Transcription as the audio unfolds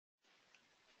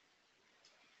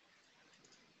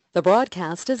The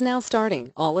broadcast is now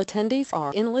starting. All attendees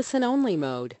are in listen-only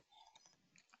mode.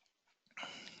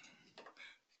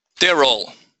 Dear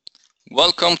all,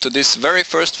 welcome to this very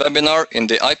first webinar in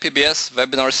the IPBES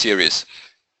webinar series,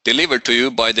 delivered to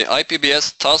you by the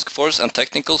IPBES Task Force and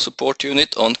Technical Support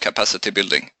Unit on Capacity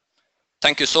Building.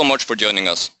 Thank you so much for joining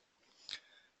us.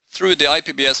 Through the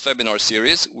IPBES webinar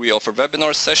series, we offer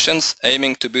webinar sessions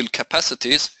aiming to build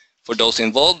capacities for those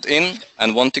involved in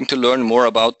and wanting to learn more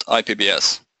about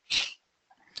IPBES.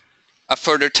 A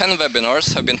further 10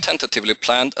 webinars have been tentatively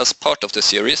planned as part of the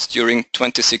series during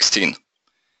 2016.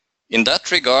 In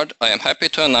that regard, I am happy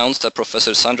to announce that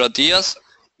Professor Sandra Diaz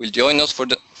will join us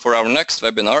for our next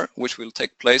webinar, which will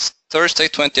take place Thursday,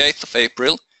 28th of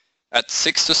April at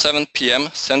 6 to 7 p.m.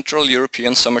 Central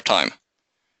European Summer Time.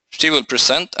 She will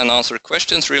present and answer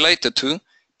questions related to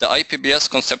the IPBES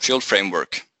conceptual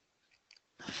framework.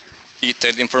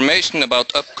 Detailed information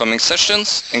about upcoming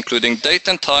sessions, including date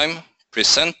and time,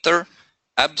 presenter,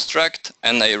 abstract,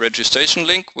 and a registration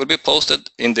link will be posted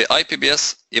in the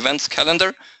IPBES events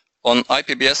calendar on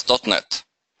ipbes.net.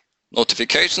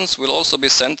 Notifications will also be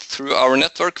sent through our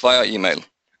network via email.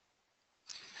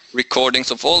 Recordings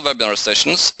of all webinar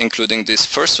sessions, including this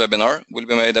first webinar, will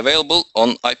be made available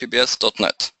on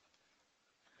ipbes.net.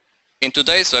 In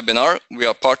today's webinar, we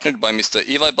are partnered by Mr.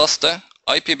 Ivar Baste,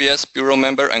 IPBES Bureau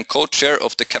Member and Co-Chair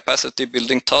of the Capacity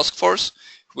Building Task Force,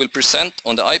 who will present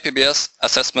on the IPBES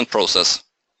assessment process.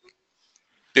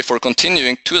 Before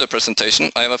continuing to the presentation,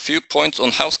 I have a few points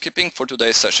on housekeeping for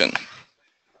today's session.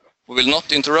 We will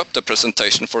not interrupt the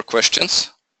presentation for questions,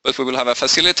 but we will have a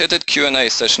facilitated Q&A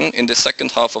session in the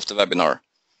second half of the webinar.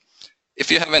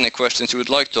 If you have any questions you would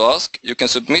like to ask, you can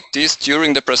submit these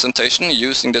during the presentation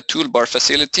using the toolbar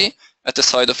facility at the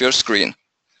side of your screen.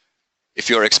 If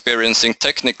you are experiencing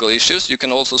technical issues, you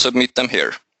can also submit them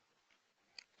here.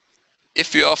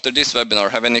 If you after this webinar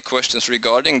have any questions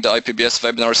regarding the IPBES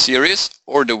webinar series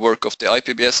or the work of the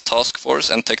IPBES Task Force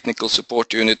and Technical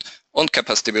Support Unit on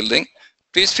Capacity Building,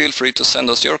 please feel free to send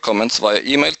us your comments via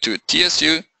email to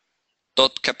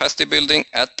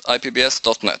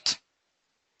tsu.capacitybuilding@ipbes.net.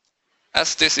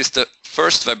 As this is the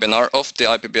first webinar of the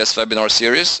IPBES webinar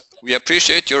series, we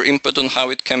appreciate your input on how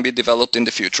it can be developed in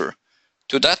the future.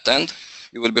 To that end,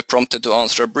 you will be prompted to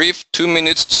answer a brief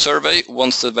 2-minute survey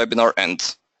once the webinar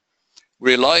ends.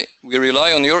 We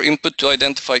rely on your input to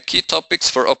identify key topics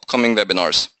for upcoming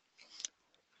webinars.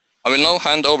 I will now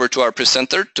hand over to our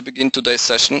presenter to begin today's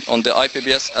session on the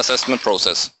IPBES assessment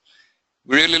process.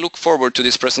 We really look forward to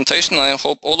this presentation, and I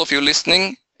hope all of you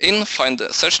listening in find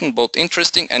the session both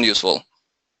interesting and useful.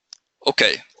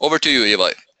 Okay, over to you,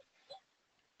 Ivar.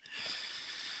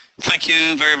 Thank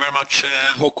you very much,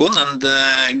 Håkon, and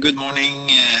good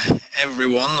morning,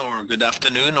 everyone, or good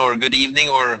afternoon, or good evening,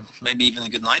 or maybe even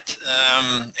good night.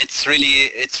 It's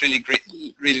really great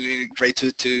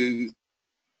to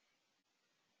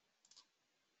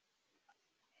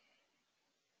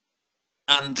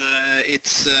and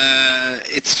it's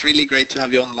really great to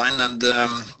have you online, and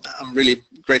I'm really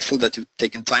grateful that you've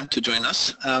taken time to join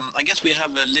us. I guess we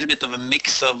have a little bit of a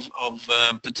mix of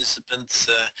participants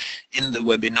in the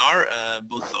webinar,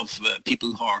 both of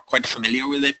people who are quite familiar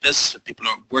with IPBES, people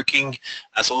who are working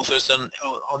as authors on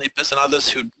IPBES, and others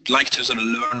who'd like to sort of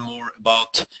learn more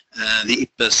about the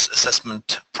IPBES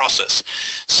assessment process.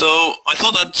 So I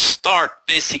thought I'd start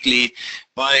basically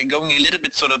by going a little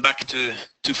bit sort of back to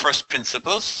first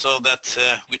principles, so that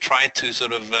we try to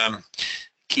sort of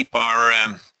keep our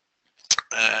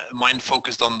mind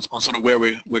focused on sort of where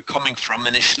we're coming from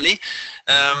initially,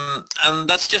 and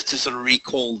that's just to sort of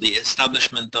recall the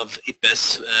establishment of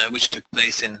IPBES, which took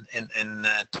place in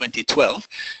 2012,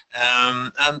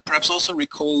 and perhaps also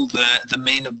recall the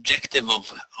main objective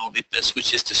of IPBES,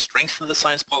 which is to strengthen the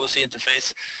science policy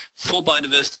interface for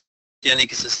biodiversity and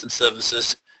ecosystem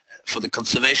services, for the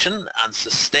conservation and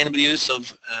sustainable use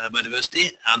of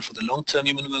biodiversity, and for the long-term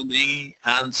human well-being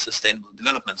and sustainable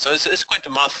development. So it's quite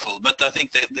a mouthful, but I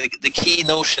think the key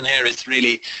notion here is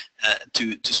really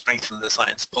to strengthen the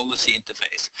science policy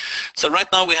interface. So right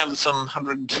now we have some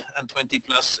 120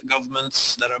 plus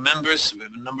governments that are members. We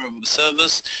have a number of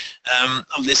observers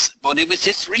of this body, which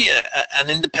is really an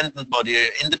independent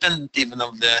body, independent even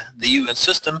of the UN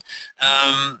system,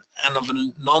 and of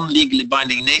a non-legally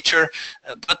binding nature,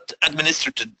 but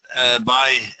administered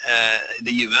by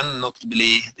the UN,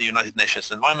 notably the United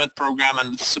Nations Environment Programme, and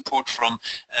with support from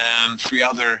 3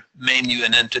 other main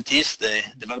UN entities: the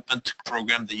Development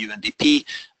Programme, the UNDP,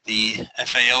 the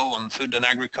FAO on food and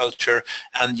agriculture,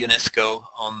 and UNESCO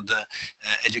on the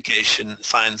education,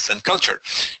 science and culture.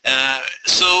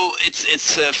 So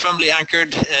it's firmly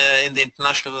anchored in the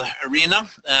international arena,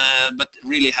 but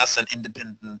really has an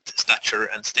independent stature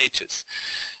and status.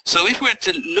 So if we were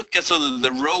to look at sort of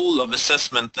the role of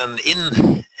assessment and in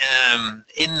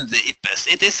the IPBES,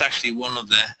 it is actually one of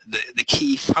the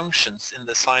key functions in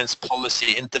the science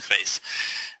policy interface.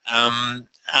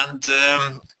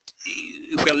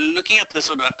 If we're looking at the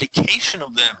sort of application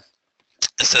of the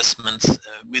assessments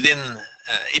within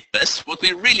IPBES, what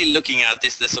we're really looking at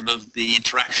is the sort of the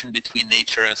interaction between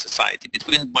nature and society,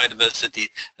 between biodiversity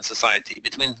and society,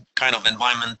 between kind of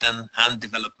environment and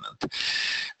development.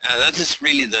 That is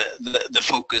really the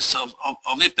focus of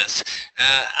IPBES,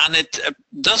 and it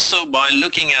does so by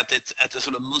looking at it at a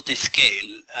sort of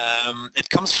multi-scale. It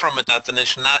comes from it at an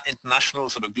international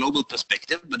sort of global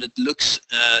perspective, but it looks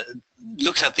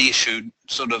at the issue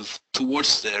sort of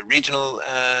towards the regional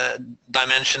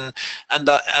dimension and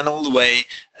all the way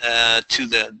to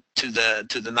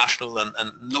the national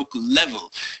and local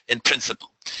level in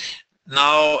principle.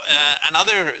 Now,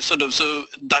 another sort of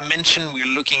dimension we're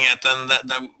looking at, and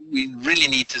that we really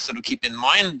need to sort of keep in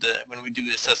mind when we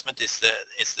do assessment, is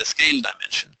the scale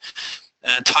dimension,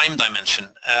 time dimension,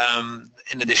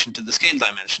 in addition to the scale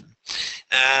dimension.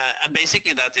 And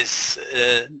basically that is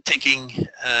taking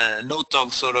note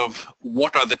of sort of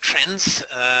what are the trends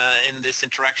in this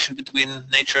interaction between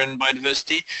nature and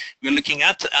biodiversity we're looking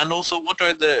at, and also what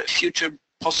are the future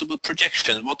possible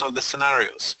projections, what are the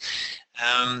scenarios.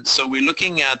 So we're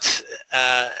looking at,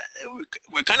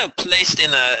 we're kind of placed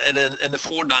in a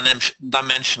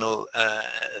four-dimensional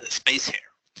space here.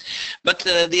 But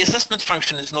the assessment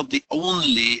function is not the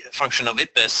only function of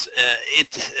IPBES.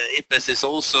 IPBES is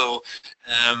also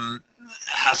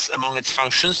has among its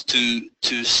functions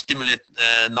to stimulate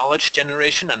knowledge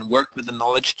generation and work with the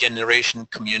knowledge generation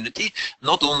community,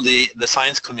 not only the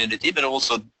science community, but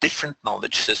also different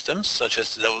knowledge systems, such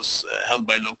as those held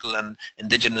by local and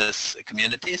indigenous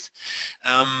communities.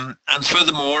 And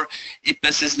furthermore,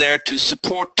 IPBES is there to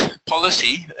support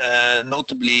policy,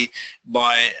 notably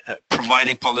by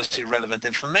providing policy relevant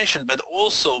information, but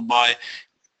also by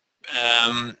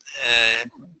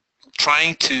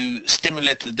trying to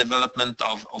stimulate the development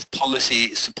of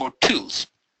policy support tools.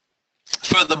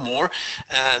 Furthermore,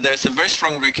 there's a very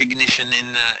strong recognition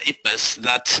in IPBES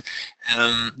that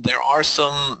there are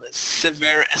some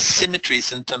severe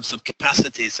asymmetries in terms of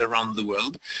capacities around the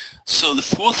world. So the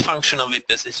fourth function of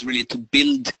IPBES is really to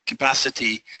build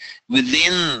capacity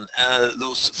within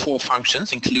those four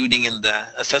functions, including in the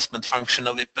assessment function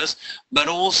of IPBES, but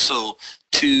also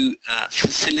to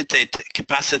facilitate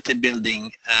capacity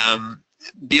building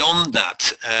beyond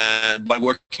that by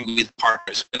working with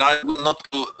partners. But I will not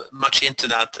go much into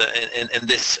that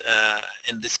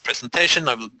in this presentation.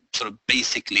 I will sort of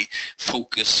basically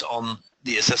focus on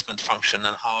the assessment function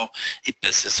and how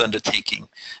IPBES is undertaking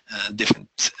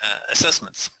different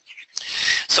assessments.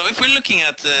 So if we're looking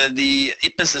at the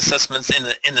IPBES assessments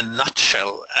in a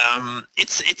nutshell,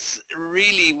 it's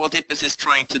really what IPBES is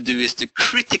trying to do is to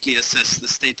critically assess the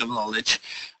state of knowledge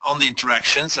on the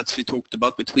interactions that we talked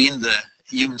about between the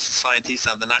human societies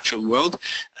and the natural world,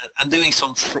 and doing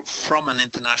so from an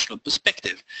international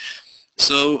perspective.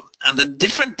 So, and the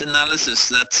different analysis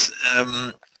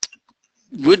that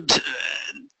would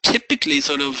typically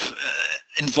sort of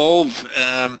involve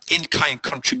in-kind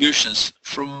contributions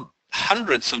from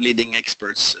hundreds of leading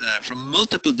experts from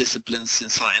multiple disciplines in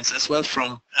science, as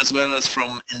well as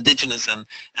from indigenous and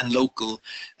local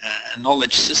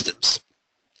knowledge systems.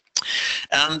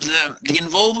 And the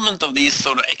involvement of these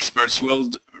sort of experts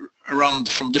around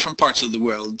from different parts of the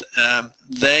world,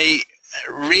 they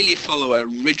really follow a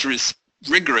rigorous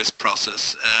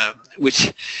process,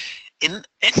 which in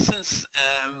essence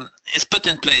is put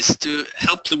in place to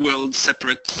help the world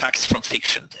separate facts from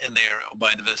fiction in the area of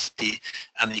biodiversity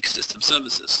and ecosystem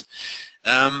services.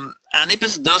 And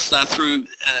IPBES does that through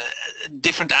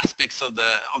different aspects of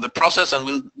the process, and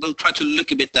we'll try to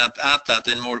look a bit at that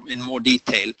in more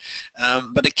detail.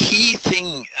 But a key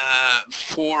thing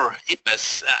for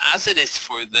IPBES, as it is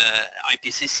for the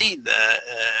IPCC,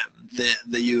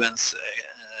 the UN's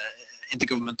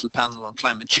Intergovernmental Panel on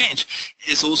Climate Change,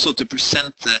 is also to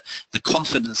present the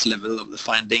confidence level of the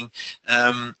finding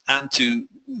and to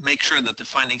make sure that the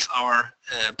findings are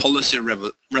policy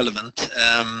relevant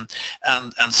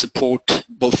and support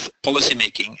both policy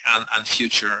making and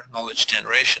future knowledge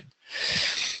generation.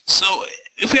 So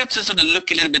if we have to sort of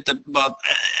look a little bit about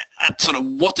at sort of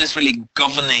what is really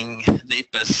governing the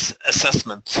IPBES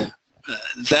assessment,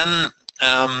 then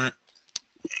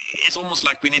it's almost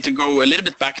like we need to go a little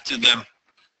bit back to the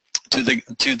to the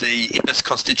IPBES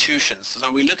constitutions.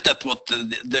 So we looked at what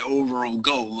the overall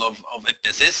goal of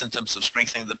IPBES is in terms of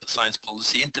strengthening the science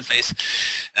policy interface.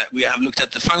 We have looked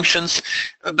at the functions,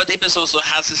 but IPBES also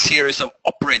has a series of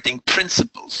operating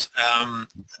principles,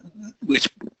 which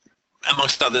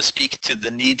amongst others speak to the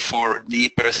need for the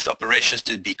IPBES operations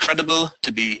to be credible,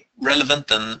 to be relevant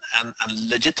and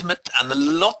legitimate, and a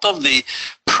lot of the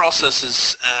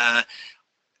processes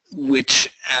which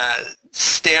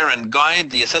steer and guide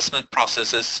the assessment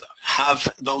processes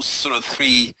have those sort of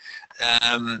three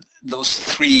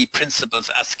principles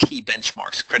as key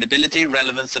benchmarks. Credibility,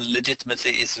 relevance, and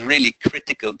legitimacy is really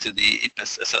critical to the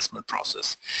IPBES assessment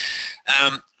process.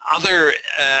 Other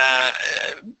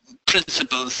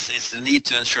principles is the need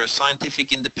to ensure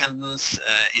scientific independence.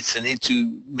 It's a need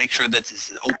to make sure that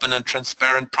it's open and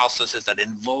transparent processes that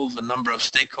involve a number of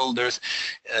stakeholders.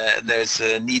 There's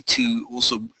a need to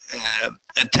also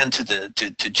attend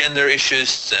to gender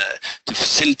issues, to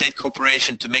facilitate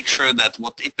cooperation, to make sure that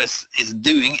what IPBES is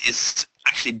doing is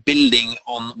actually building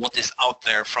on what is out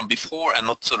there from before and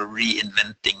not sort of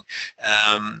reinventing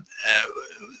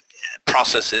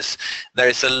processes. There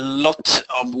is a lot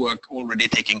of work already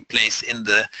taking place in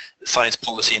the science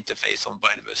policy interface on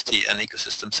biodiversity and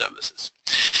ecosystem services.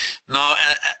 Now,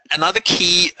 another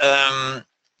key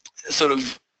sort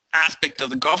of aspect of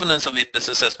the governance of IPBES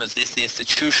assessments is the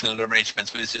institutional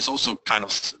arrangements, which is also kind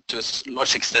of to a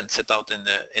large extent set out in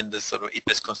the sort of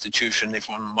IPBES constitution, if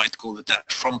one might call it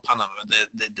that, from Panama,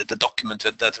 the document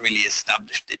that really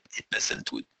established IPBES in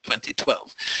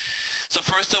 2012. So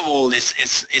first of all is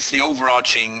the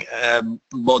overarching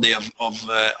body of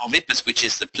IPBES, which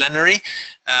is the plenary,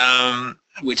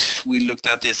 which we looked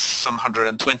at is some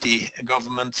 120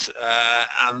 governments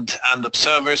and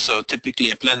observers. So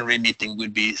typically a plenary meeting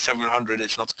would be several hundred,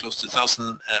 if not close to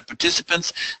 1,000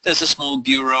 participants. There's a small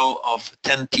bureau of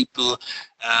 10 people,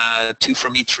 2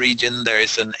 from each region. There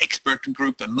is an expert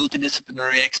group, a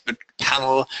multidisciplinary expert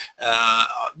panel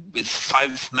with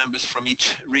 5 members from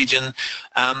each region,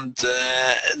 and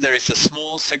there is a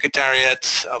small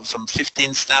secretariat of some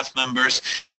 15 staff members.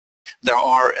 There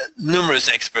are numerous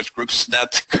expert groups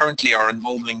that currently are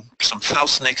involving some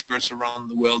 1,000 experts around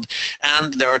the world,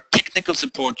 and there are technical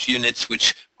support units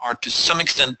which are to some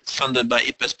extent funded by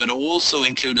IPBES, but also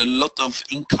include a lot of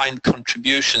in-kind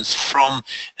contributions from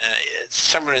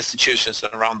several institutions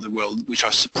around the world which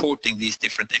are supporting these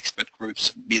different expert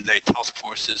groups, be they task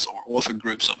forces or author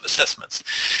groups of assessments.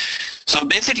 So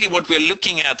basically what we're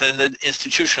looking at in the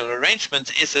institutional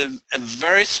arrangement is a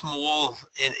very small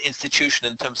institution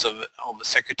in terms of a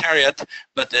secretariat,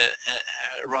 but a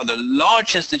rather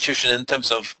large institution in terms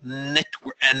of a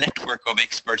network of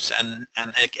experts and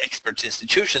expert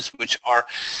institutions which are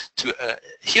to a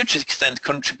huge extent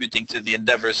contributing to the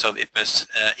endeavors of IPBES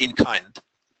in kind.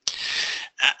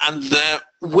 And the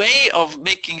way of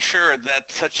making sure that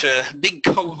such a big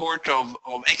cohort of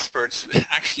experts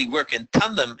actually work in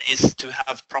tandem is to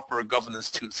have proper governance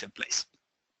tools in place.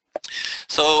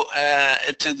 So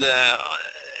to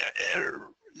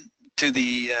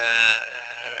the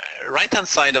right-hand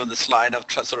side of the slide,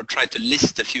 I've sort of tried to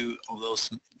list a few of those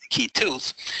key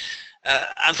tools.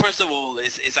 And first of all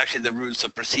is actually the rules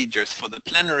of procedures for the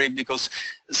plenary, because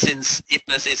since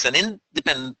IPBES is an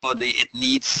independent body, it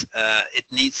needs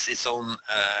its own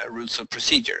rules of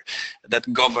procedure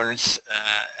that governs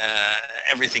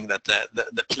everything that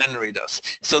the plenary does.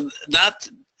 So that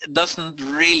doesn't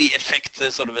really affect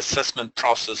the sort of assessment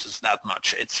processes that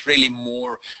much. It's really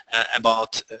more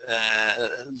about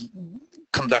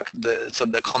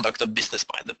the conduct of business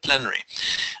by the plenary.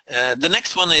 The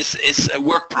next one is a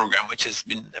work program which has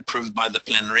been approved by the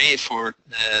plenary for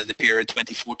the period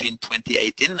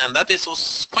 2014-2018, and that is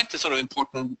also quite a sort of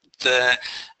important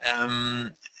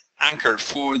anchor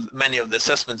for many of the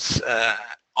assessments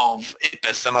of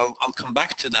IPBES, and I'll come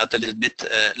back to that a little bit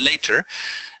later.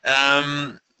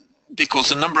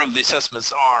 Because a number of the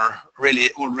assessments are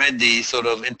really already sort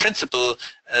of in principle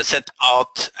set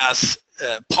out as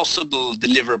possible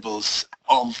deliverables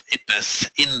of IPBES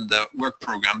in the work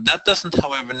program. That doesn't,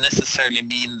 however, necessarily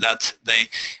mean that they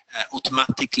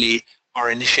automatically are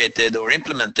initiated or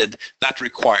implemented. That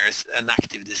requires an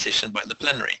active decision by the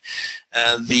plenary.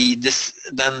 Then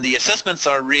the assessments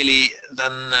are really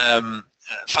then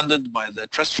funded by the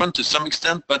trust fund to some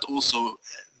extent, but also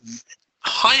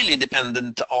highly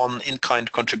dependent on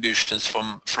in-kind contributions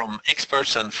from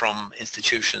experts and from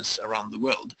institutions around the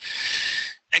world.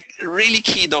 a really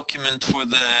key document for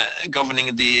the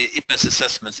governing the IPBES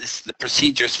assessments is the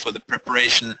procedures for the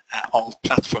preparation of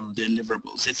platform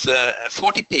deliverables. It's a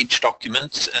 40-page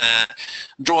document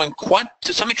drawing quite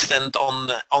to some extent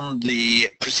on the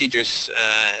procedures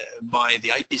by the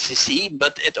IPCC,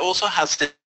 but it also has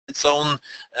its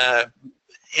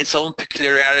own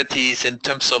peculiarities in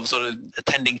terms of sort of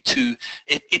attending to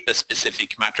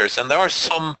IPBES-specific matters, and there are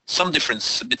some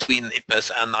difference between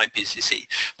IPBES and IPCC.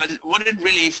 But what it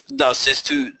really does is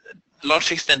to a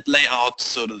large extent lay out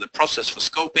sort of the process for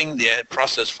scoping, the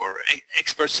process for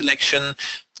expert selection,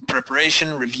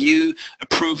 preparation, review,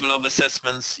 approval of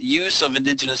assessments, use of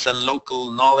indigenous and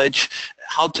local knowledge,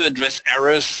 how to address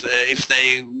errors if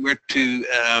they were to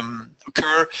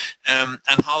occur, and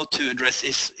how to address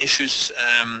issues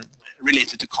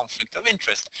related to conflict of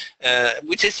interest,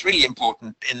 which is really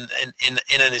important in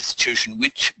an institution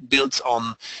which builds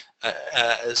on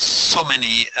so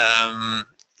many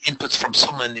inputs from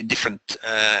so many different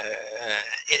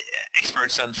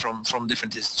experts and from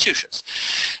different institutions.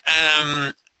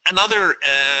 Another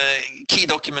key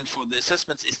document for the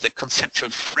assessments is the conceptual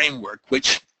framework,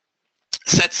 which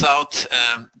sets out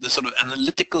the sort of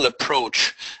analytical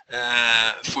approach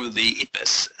for the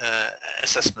IPBES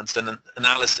assessments and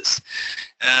analysis.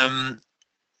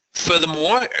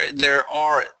 Furthermore, there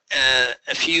are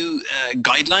a few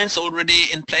guidelines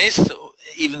already in place, so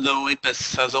even though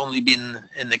IPBES has only been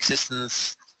in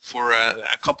existence for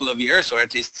a couple of years, or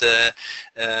at least the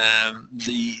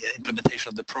implementation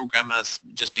of the program has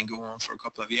just been going on for a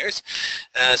couple of years.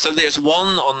 So there's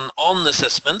one on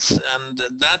assessments, and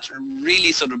that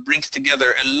really sort of brings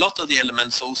together a lot of the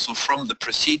elements also from the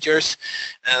procedures.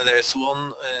 There's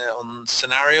one on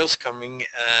scenarios coming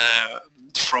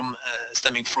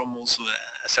stemming from also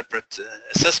a separate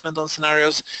assessment on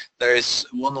scenarios. There is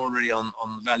one already on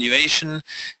valuation,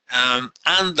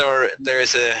 and there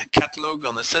is a catalog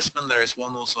on assessment. There is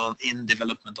one also in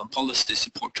development on policy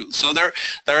support tools. So there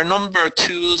are a number of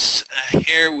tools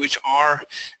here which are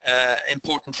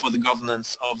important for the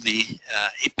governance of the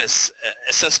IPBES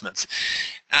assessments.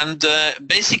 And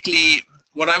basically,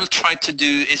 what I will try to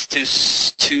do is to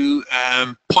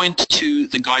point to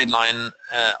the guideline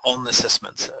on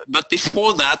assessments. But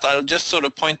before that, I'll just sort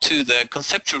of point to the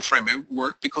conceptual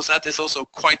framework, because that is also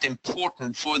quite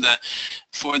important for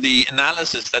the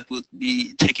analysis that will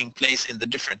be taking place in the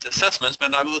different assessments.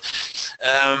 But I will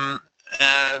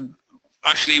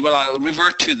I'll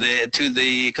revert to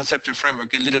the conceptual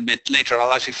framework a little bit later.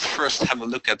 I'll actually first have a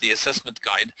look at the assessment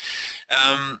guide.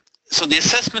 So the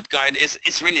assessment guide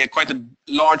is really quite a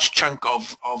large chunk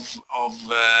of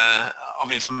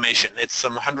information. It's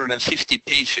some 150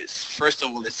 pages. First of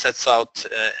all, it sets out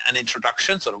an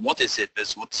introduction, sort of what is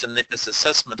IPBES, what's an IPBES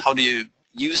assessment, how do you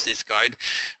use this guide.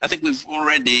 I think we've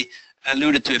already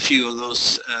alluded to a few of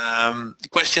those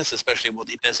questions, especially what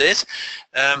IPBES is.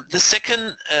 The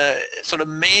second sort of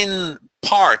main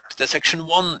part, the section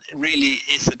 1, really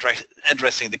is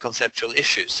addressing the conceptual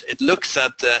issues. It looks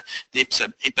at the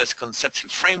IPBES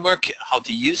conceptual framework, how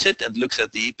to use it, and looks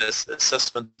at the IPBES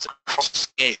assessment across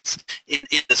scales in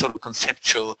the sort of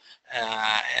conceptual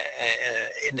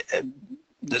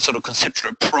the sort of conceptual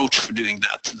approach for doing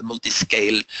that, the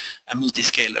multi-scale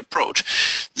approach.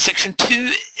 Section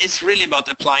 2 is really about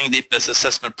applying the IPBES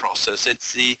assessment process.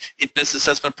 It's the IPBES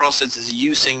assessment process is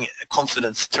using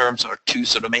confidence terms, or two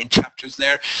sort of main chapters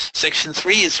there. Section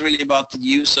 3 is really about the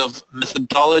use of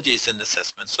methodologies in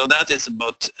assessment. So that is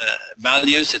about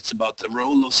values, it's about the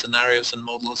role of scenarios and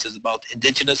models, it's about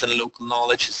indigenous and local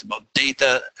knowledge, it's about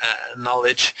data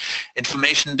knowledge,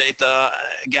 information data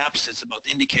gaps, it's about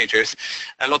indicators.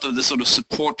 A lot of the sort of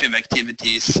supportive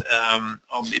activities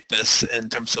of IPBES in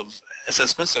terms of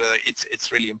assessments, so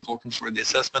it's really important for the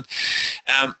assessment.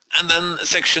 And then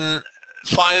section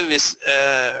 5 is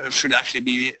should actually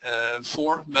be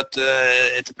 4, but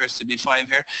it appears to be 5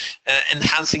 here.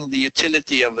 Enhancing the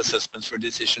utility of assessments for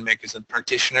decision makers and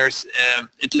practitioners.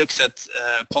 It looks at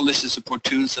policy support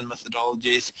tools and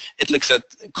methodologies. It looks at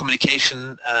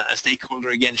communication and stakeholder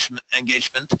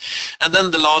engagement. And then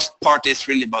the last part is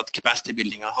really about capacity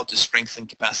building, on how to strengthen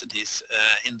capacities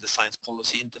in the science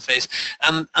policy interface.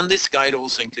 And this guide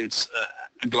also includes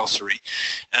a glossary.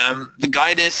 The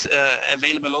guide is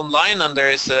available online, and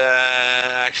there is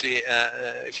actually,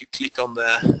 if you click on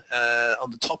the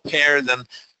top here, then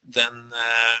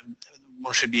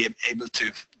one should be able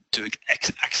to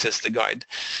access the guide.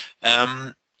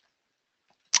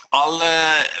 I'll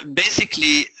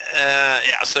basically,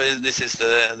 yeah. So this is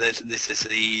the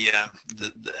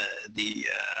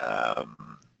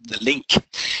link.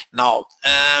 Now,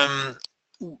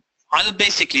 I'll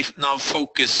basically now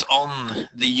focus on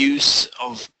the use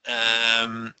of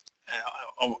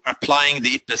applying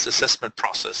the IPBES assessment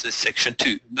process is section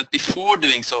 2. But before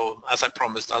doing so, as I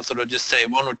promised, I'll sort of just say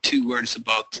 1 or 2 words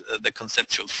about the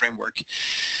conceptual framework.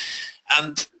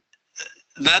 And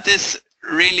that is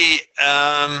really,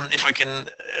 if I can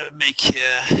make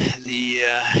the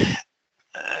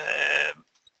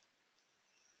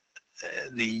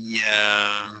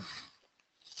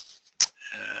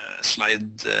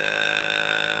slide,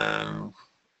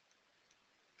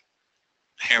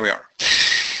 here we are.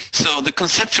 So the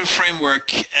conceptual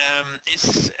framework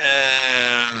is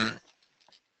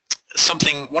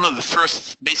something, one of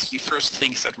the basically first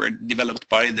things that were developed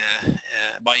by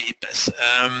IPBES.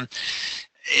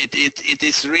 It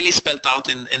is really spelled out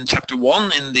in chapter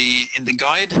 1 in the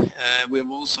guide. We've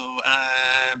also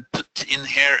put in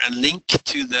here a link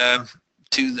to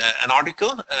an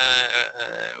article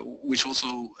which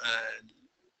also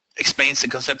explains the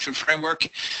conceptual framework,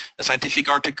 a scientific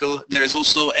article. There is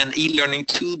also an e-learning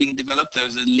tool being developed.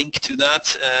 There's a link to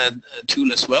that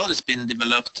tool as well. It's been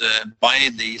developed by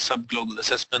the Sub-Global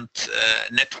Assessment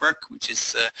Network, which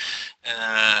is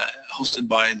hosted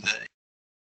by the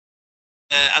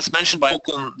as mentioned by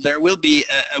Håkon, there will be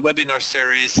a webinar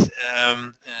series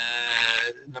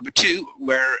number 2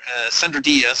 where Sandra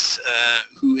Diaz,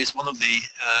 who is one of the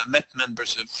MEP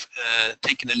members who've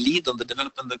taken a lead on the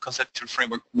development of the conceptual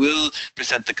framework, will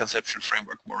present the conceptual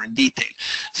framework more in detail.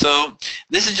 So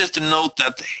this is just a note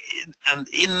that, and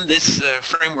in this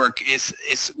framework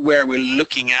is where we're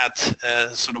looking at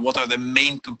sort of what are the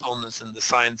main components in the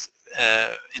science,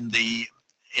 in the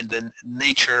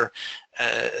nature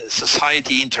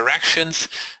society interactions,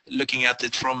 looking at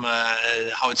it from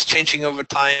how it's changing over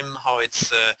time, how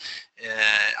it's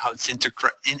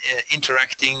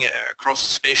interacting across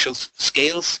spatial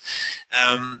scales,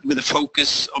 with a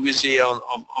focus obviously of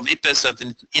IPBES at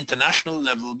an international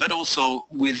level, but also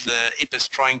with IPBES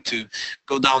trying to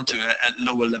go down to a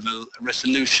lower level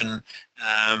resolution,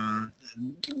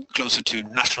 closer to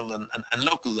national and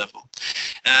local level.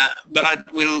 But I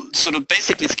will sort of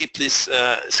basically skip this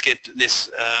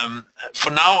for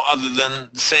now, other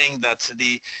than saying that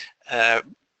the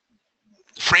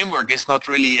framework is not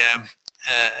really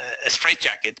a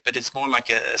straitjacket, but it's more like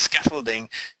a scaffolding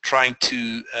trying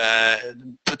to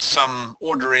put some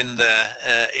order in the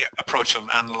approach of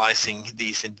analyzing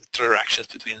these interactions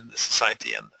between the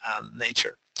society and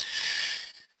nature.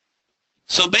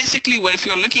 So basically, if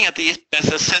you're looking at the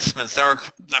IPBES assessments, there are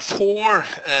 4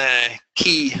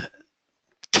 key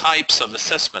types of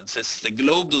assessments. It's the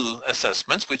global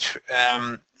assessments, which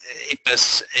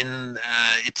IPBES in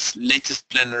its latest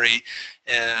plenary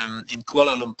in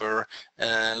Kuala Lumpur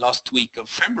last week of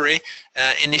February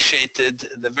initiated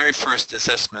the very first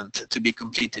assessment to be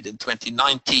completed in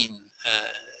 2019.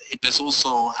 IPBES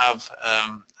also have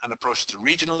an approach to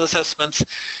regional assessments,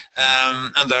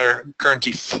 and there are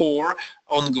currently 4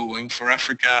 ongoing for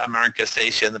Africa, Americas,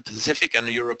 Asia, and the Pacific, and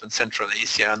Europe and Central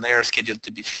Asia, and they are scheduled to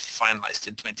be finalized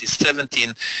in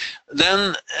 2017.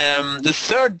 Then the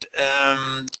third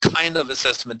kind of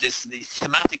assessment is the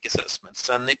thematic assessments,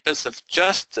 and IPBES have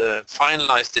just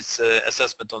finalized its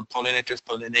assessment on pollinators,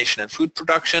 pollination, and food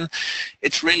production.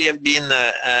 It's really been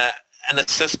an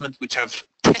assessment which have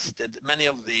tested many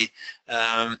of the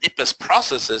IPBES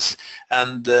processes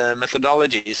and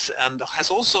methodologies, and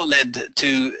has also led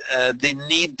to the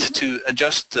need to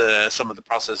adjust some of the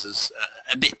processes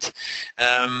a bit.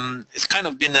 It's kind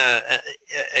of been a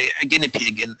guinea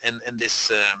pig in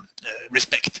this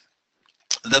respect.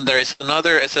 Then there is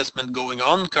another assessment going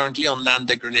on currently on land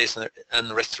degradation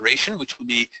and restoration, which will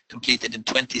be completed in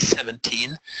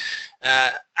 2017.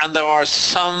 And there are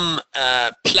some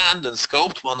planned and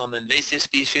scoped, one on invasive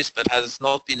species, but has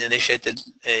not been initiated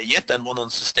yet, and one on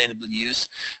sustainable use,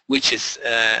 which is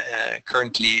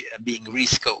currently being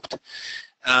rescoped.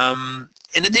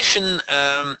 In addition,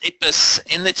 IPBES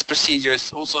in its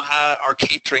procedures also are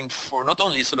catering for not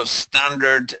only sort of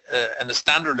standard and a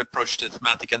standard approach to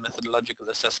thematic and methodological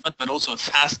assessment, but also a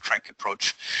fast-track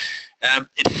approach.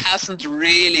 It hasn't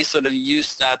really sort of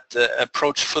used that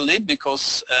approach fully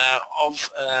because of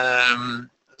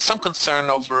some concern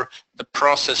over the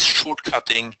process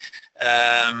shortcutting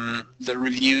the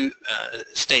review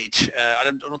stage. I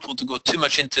don't want to go too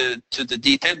much into the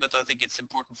detail, but I think it's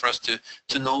important for us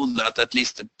to know that at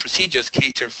least the procedures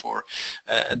cater for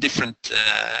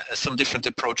some different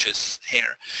approaches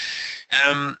here.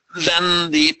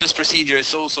 Then the IPBES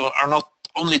procedures also are not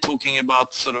only talking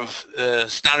about sort of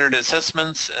standard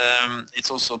assessments. It's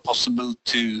also possible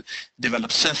to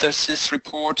develop synthesis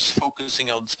reports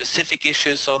focusing on specific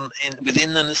issues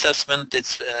within an assessment.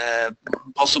 It's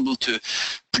possible to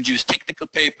produce technical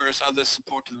papers, other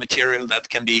supportive material that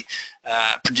can be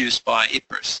produced by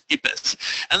IPBES.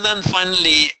 And then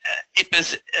finally,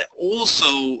 IPBES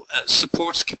also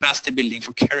supports capacity building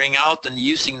for carrying out and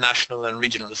using national and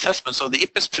regional assessments. So the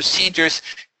IPBES procedures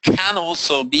can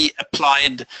also be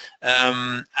applied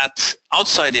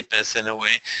outside IPBES in a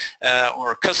way,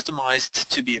 or customized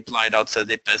to be applied outside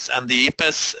IPBES. And the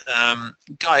IPBES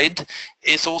guide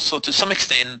is also to some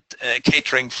extent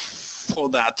catering for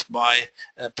that by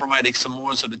providing some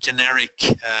more sort of generic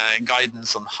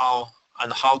guidance on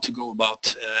how to go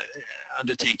about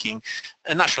undertaking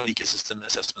national ecosystem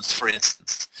assessments, for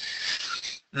instance.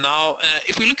 Now,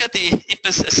 if we look at the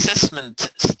IPBES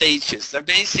assessment stages, they're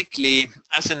basically,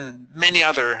 as in many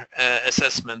other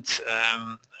assessments,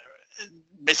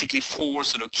 basically four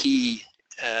sort of key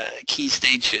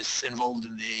stages involved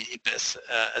in the IPBES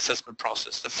assessment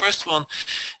process. The first one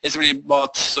is really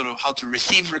about sort of how to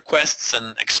receive requests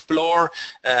and explore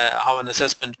how an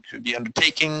assessment could be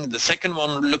undertaken. The second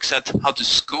one looks at how to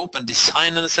scope and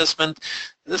design an assessment.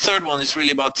 The third one is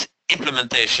really about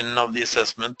implementation of the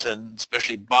assessment, and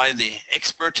especially by the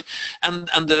expert. And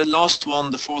the last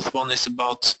one, the fourth one, is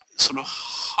about sort of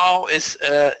how is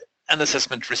an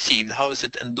assessment received, how is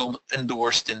it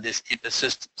endorsed in this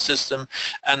IPBES system,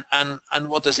 and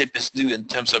what does IPBES do in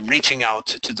terms of reaching out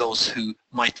to those who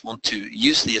might want to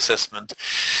use the assessment.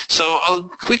 So I'll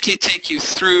quickly take you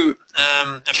through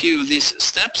a few of these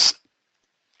steps.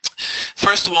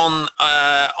 First one,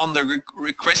 on the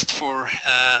request for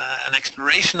an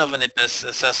exploration of an IPBES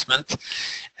assessment.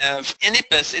 In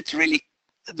IPBES, it's really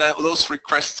those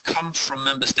requests come from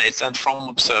member states and from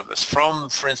observers, from,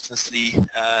 for instance, the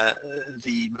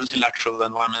multilateral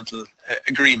environmental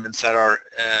agreements that are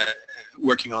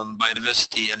working on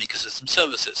biodiversity and ecosystem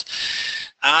services.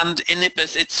 And in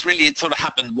IPBES, it sort of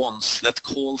happened once, that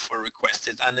call for requests,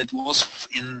 and it was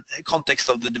in context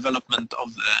of the development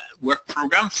of the work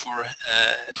program for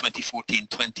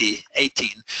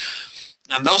 2014-2018.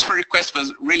 And those requests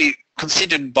was really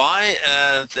considered by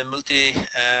the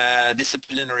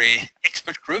multidisciplinary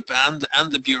expert group and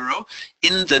the Bureau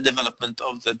in the development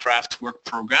of the draft work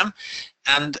program.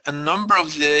 And a number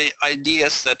of the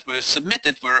ideas that were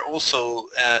submitted were also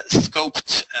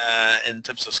scoped in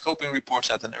terms of scoping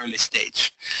reports at an early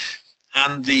stage.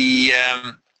 And the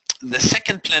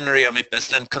second plenary of IPBES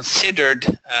then considered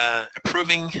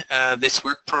approving this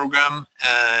work program,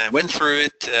 went through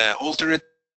it, altered it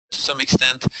to some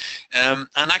extent, and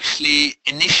actually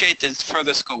initiated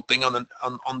further scoping on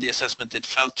the assessment it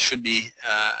felt should be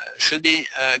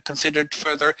considered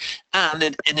further, and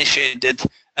it initiated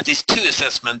at least two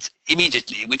assessments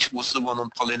immediately, which was the one on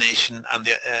pollination and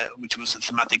which was a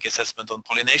thematic assessment on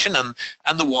pollination, and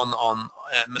the one on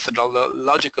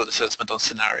methodological assessment on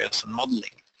scenarios and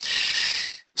modeling.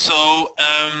 So,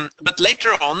 but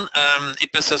later on,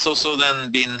 IPBES has also then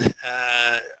been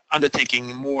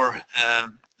undertaking more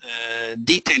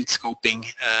detailed scoping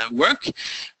work,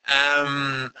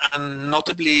 and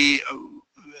notably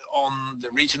on the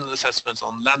regional assessments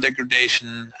on land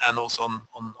degradation and also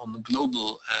on the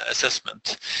global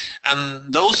assessment.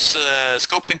 And those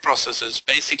scoping processes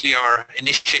basically are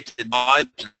initiated by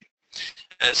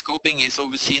scoping is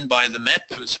overseen by the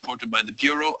MEP, supported by the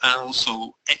Bureau, and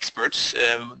also experts,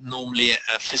 normally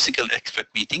a physical expert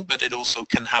meeting, but it also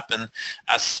can happen,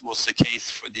 as was the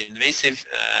case for the invasive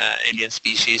alien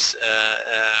species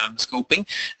scoping,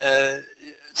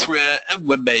 through a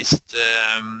web-based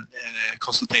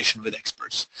consultation with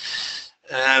experts.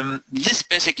 This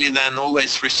basically then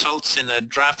always results in a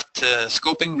draft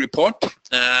scoping report,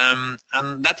 and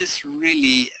that is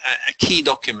really a key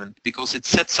document because it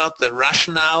sets out the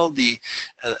rationale, the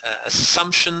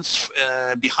assumptions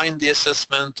behind the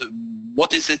assessment,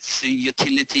 what is its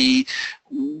utility,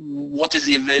 what is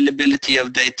the availability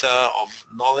of data, of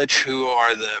knowledge, who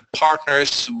are the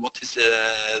partners, what is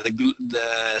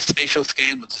the spatial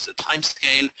scale, what is the time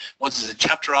scale, what is the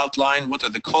chapter outline, what are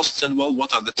the costs involved,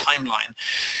 what are the timeline.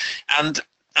 And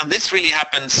this really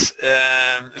happens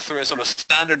through a sort of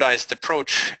standardized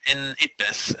approach in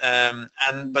IPBES.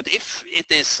 But if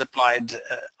it is applied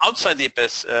outside the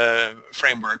IPBES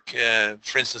framework,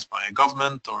 for instance by a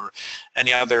government or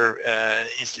any other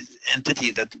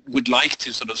entity that would like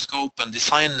to sort of scope and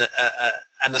design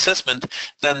an assessment,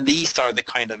 then these are the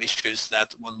kind of issues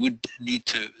that one would need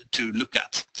to look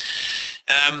at.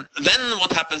 Then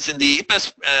what happens in the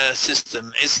IPBES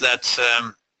system is that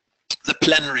the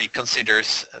plenary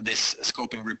considers this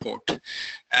scoping report.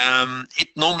 It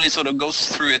normally sort of goes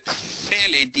through it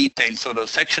fairly detailed, sort of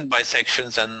section by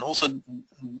sections, and also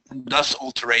does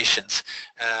alterations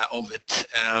of it.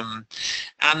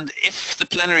 And if the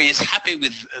plenary is happy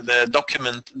with the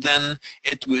document, then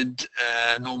it would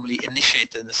normally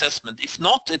initiate an assessment. If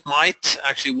not, it might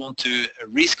actually want to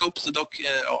rescope the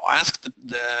or ask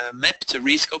the MEP to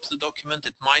rescope the document.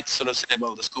 It might sort of say,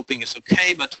 well, the scoping is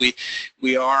okay, but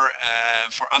we are,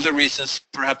 for other reasons,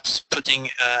 perhaps putting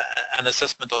an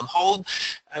assessment on hold,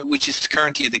 which is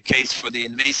currently the case for the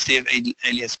invasive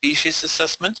alien species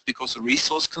assessment because of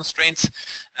resource constraints,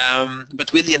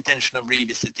 but with the intention of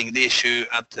revisiting the issue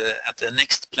at the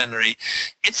next plenary.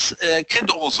 It could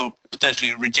also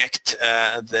potentially reject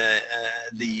the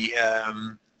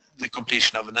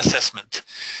completion of an assessment.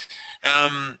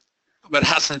 But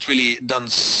hasn't really done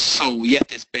so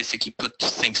yet. It's basically put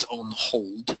things on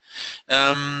hold.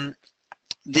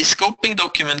 The scoping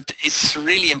document is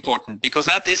really important because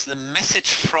that is the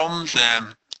message from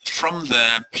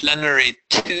the plenary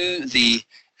to the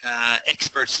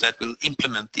experts that will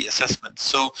implement the assessment.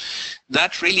 So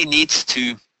that really needs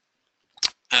to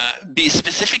be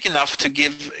specific enough to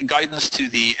give guidance to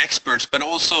the experts, but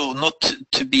also not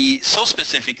to be so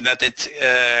specific that it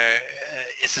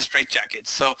is a straitjacket.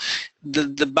 So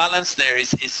the balance there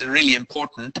is really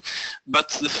important.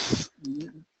 But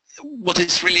what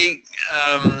is really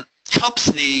helps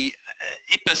the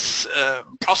IPBES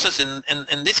process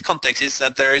in this context is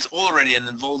that there is already an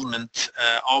involvement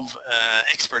of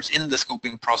experts in the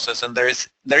scoping process, and there is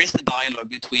the dialogue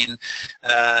between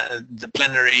the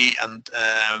plenary and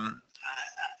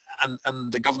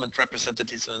the government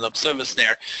representatives and observers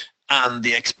there, and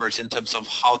the experts in terms of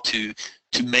how to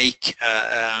make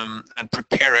and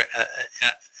prepare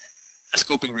a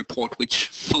scoping report which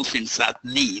fulfills that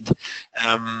need.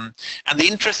 And the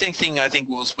interesting thing, I think,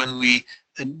 was when we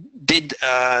did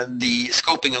the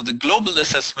scoping of the global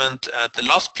assessment at the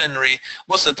last plenary,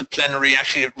 was that the plenary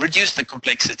actually reduced the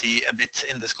complexity a bit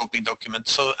in the scoping document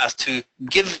so as to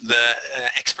give the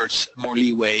experts more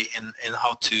leeway in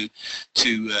how to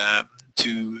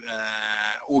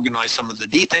organize some of the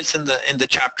details in the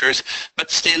chapters,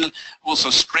 but still also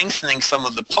strengthening some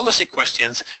of the policy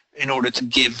questions in order to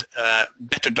give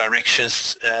better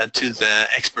directions to the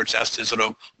experts as to sort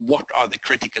of what are the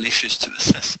critical issues to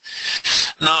assess.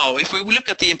 Now, if we look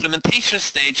at the implementation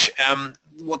stage,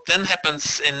 what then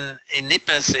happens in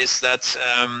IPBES is that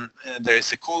there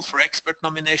is a call for expert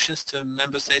nominations to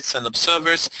member states and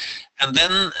observers, and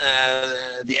then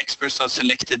the experts are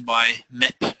selected by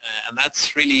MEP, and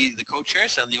that's really the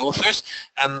co-chairs and the authors.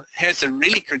 And here's a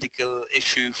really critical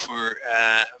issue for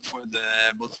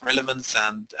the both relevance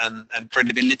and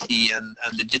credibility and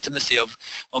legitimacy of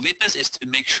IPBES, is to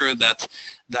make sure that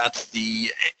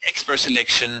the expert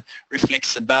selection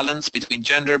reflects a balance between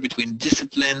gender, between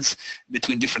disciplines,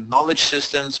 between different knowledge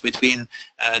systems, between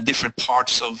different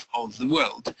parts of the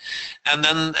world. And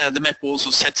then the MEP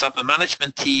also sets up a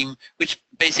management team, which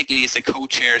basically is a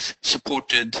co-chairs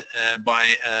supported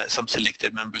by some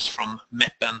selected members from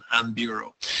MEP and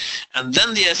Bureau. And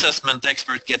then the assessment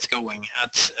expert gets going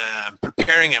at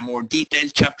preparing a more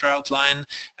detailed chapter outline,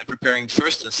 preparing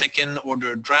first and second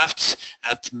order drafts,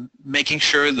 at making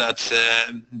sure that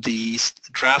these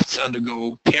drafts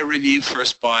undergo peer review,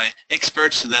 first by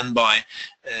experts, then by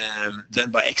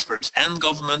experts and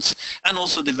governments, and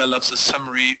also develops a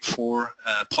summary for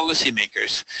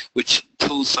policymakers, which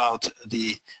pulls out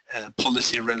the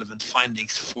policy relevant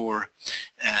findings for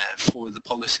the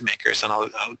policymakers. And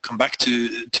I'll come back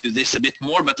to this a bit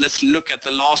more, but let's look at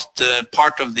the last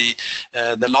part of the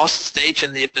last stage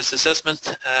in the IPBES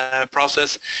assessment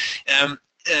process.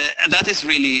 And that is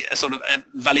really a sort of a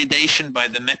validation by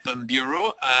the MEP and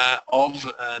Bureau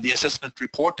of the assessment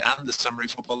report and the summary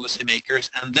for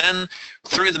policymakers. And then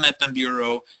through the MEP and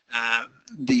Bureau,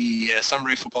 the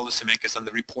summary for policymakers and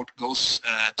the report goes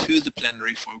to the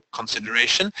plenary for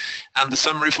consideration. And the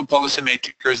summary for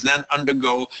policymakers then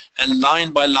undergo a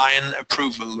line-by-line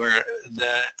approval where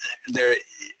they're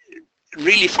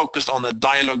really focused on the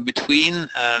dialogue between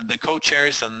the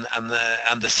co-chairs and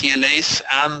the CLAs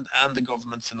and the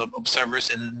governments and observers,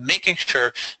 in making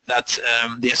sure that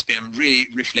the SPM really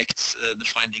reflects the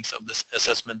findings of this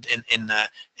assessment in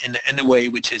in a way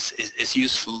which is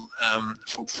useful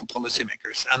for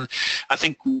policymakers. And I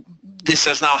think this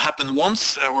has now happened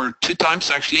once or two times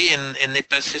actually in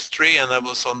IPBES history, and that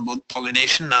was on both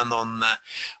pollination and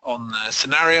on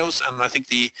scenarios. And I think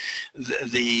the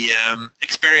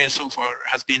experience so far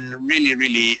has been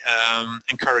really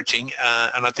encouraging,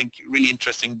 and I think really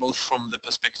interesting, both from the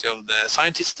perspective of the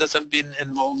scientists that have been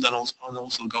involved and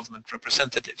also government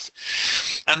representatives.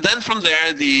 And then from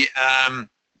there, the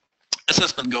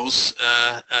assessment goes,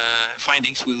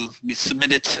 findings will be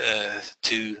submitted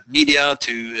to media,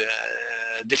 to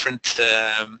different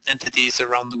entities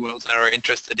around the world that are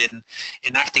interested in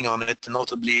acting on it,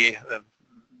 notably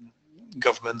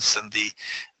governments and the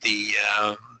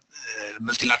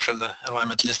multilateral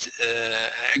environmentalist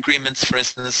agreements, for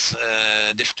instance,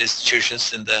 different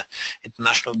institutions in the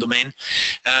international domain.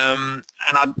 And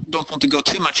I don't want to go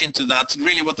too much into that.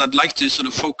 Really what I'd like to sort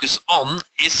of focus on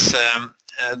is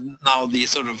now the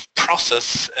sort of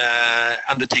process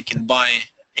undertaken by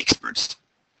experts.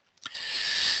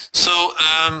 So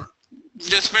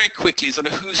just very quickly, sort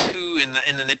of who's who in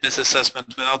an IPBES assessment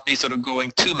without me sort of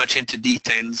going too much into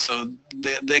details. So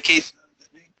the case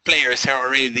players here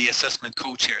are really the assessment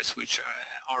co-chairs, which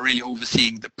are really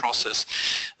overseeing the process.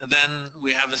 And then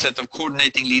we have a set of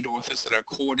coordinating lead authors that are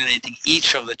coordinating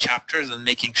each of the chapters and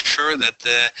making sure that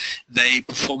they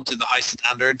perform to the high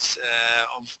standards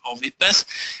of IPBES.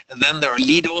 And then there are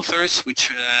lead authors,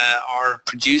 which are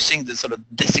producing the sort of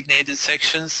designated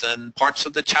sections and parts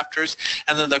of the chapters.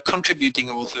 And then there are contributing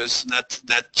authors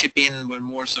that chip in with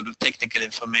more sort of technical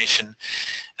information.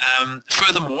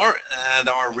 Furthermore,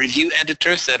 there are review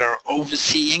editors that are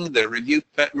overseeing the review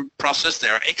process.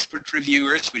 There are expert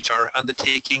reviewers which are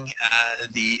undertaking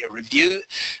the review,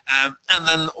 and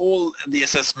then all the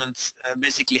assessments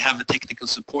basically have a technical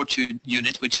support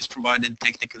unit which is providing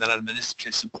technical and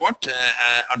administrative support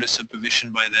under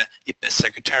supervision by the IPBES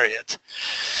Secretariat.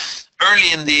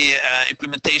 Early in the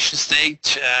implementation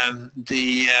stage,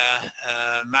 the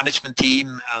management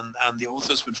team and the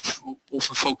authors would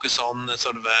often focus on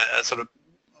sort of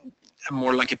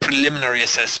more like a preliminary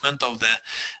assessment of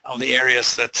the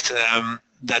areas that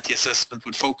the assessment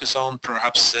would focus on,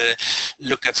 perhaps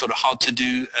look at sort of how to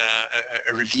do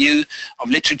a review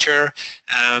of literature,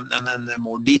 and then a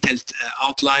more detailed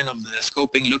outline of the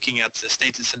scoping, looking at the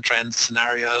status and trends,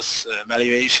 scenarios,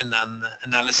 evaluation and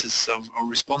analysis of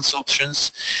response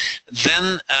options.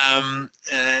 Then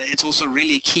it's also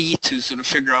really key to sort of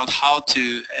figure out how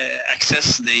to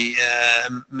access the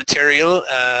material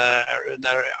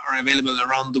that are available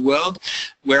around the world.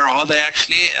 Where are they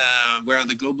actually? Where are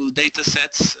the global data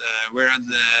sets? Where are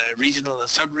the regional and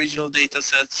sub-regional data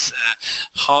sets?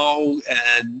 How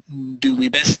do we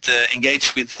best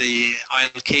engage with the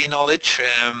ILK knowledge?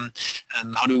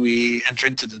 And how do we enter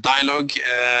into the dialogue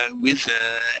with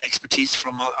expertise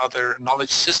from other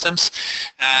knowledge systems?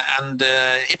 And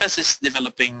IPBES is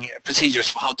developing procedures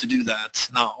for how to do that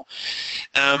now.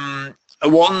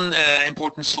 One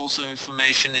important source of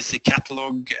information is the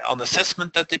catalog on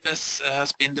assessment that IPBES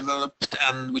has been developed,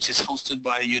 and which is hosted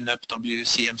by UNEP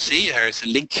WCMC. There is a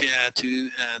link to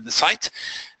the site,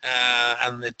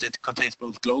 and it contains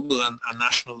both global and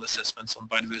national assessments on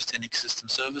biodiversity and ecosystem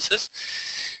services.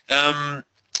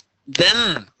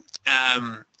 Then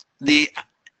the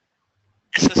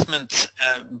assessment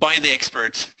by the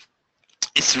experts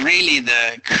is really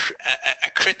a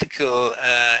critical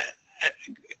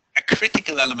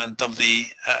element of the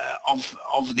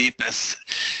IPBES,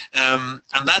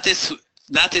 and that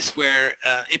is where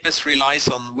IPBES relies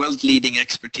on world-leading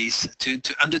expertise to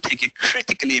undertake a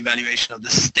critical evaluation of the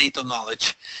state of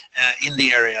knowledge in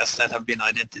the areas that have been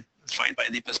identified by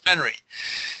the IPBES plenary.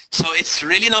 So it's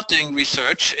really not doing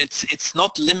research. It's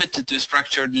not limited to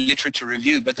structured literature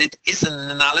review, but it is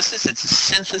an analysis. It's a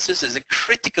synthesis. It's a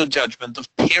critical judgment of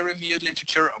peer-reviewed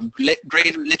literature, of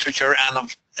great literature, and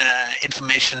of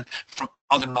information from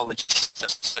other knowledge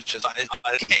systems such as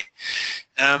ILK.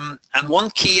 And one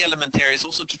key element here is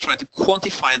also to try to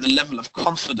quantify the level of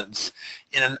confidence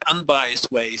in an unbiased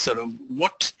way. Sort of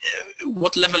what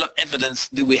level of evidence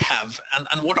do we have,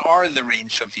 and what are the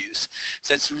range of views?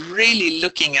 So it's really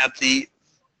looking at the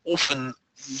often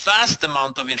vast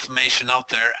amount of information out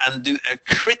there and do a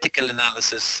critical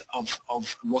analysis of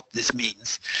what this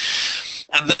means.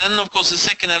 And then, of course, the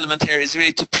second element here is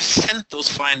really to present those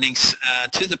findings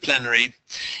to the plenary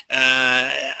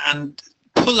and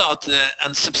pull out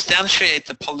and substantiate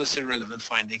the policy relevant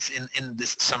findings in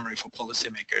this summary for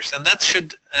policymakers. And that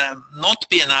should not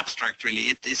be an abstract, really.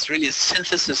 It is really a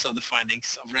synthesis of the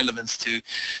findings of relevance to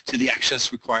the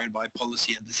actions required by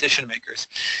policy and decision makers.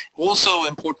 Also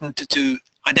important to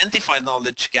identify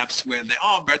knowledge gaps where they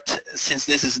are, but since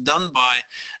this is done by,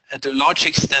 to a large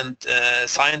extent,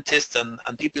 scientists and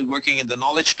people working in the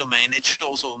knowledge domain, it should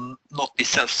also not be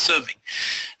self-serving.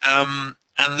 And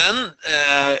then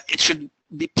it should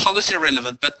be policy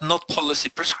relevant, but not policy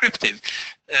prescriptive.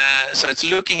 So it's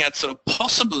looking at sort of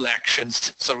possible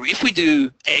actions. So if we do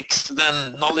X,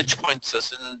 then knowledge points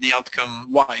us in the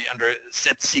outcome Y under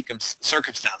set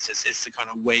circumstances is the kind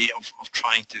of way of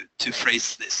trying to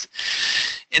phrase this.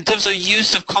 In terms of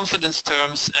use of confidence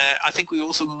terms, I think we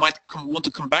also might want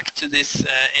to come back to this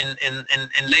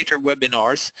in later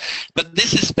webinars. But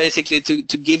this is basically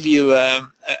to give you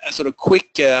a sort of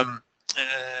quick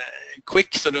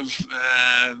sort of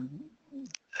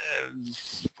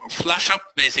flash up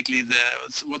basically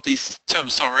what these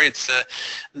terms are. It's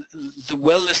the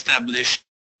well-established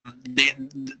the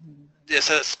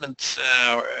assessments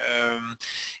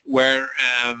where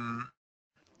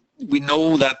we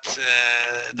know that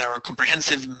there are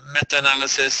comprehensive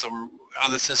meta-analysis or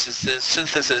other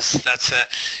synthesis that's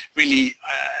really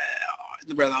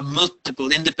there are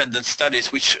multiple independent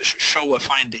studies which show a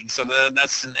finding. So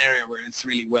that's an area where it's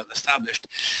really well established.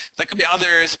 There could be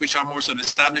others which are more sort of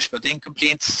established but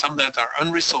incomplete, some that are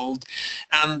unresolved.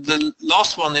 And the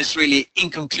last one is really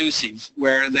inconclusive,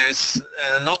 where there's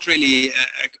not really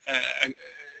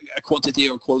a quantity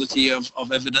or quality of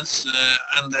evidence,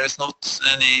 and there's not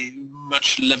any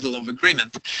much level of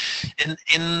agreement.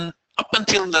 Up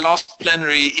until the last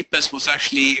plenary, IPBES was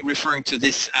actually referring to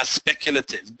this as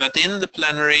speculative, but in the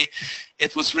plenary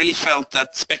it was really felt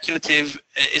that speculative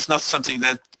is not something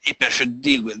that IPBES should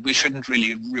deal with. We shouldn't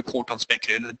really report on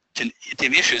speculative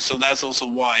issues, so that's also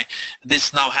why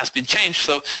this now has been changed.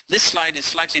 So this slide is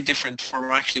slightly different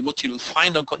from actually what you'll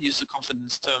find on use of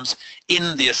confidence terms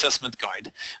in the assessment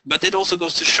guide. But it also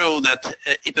goes to show that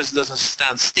IPBES doesn't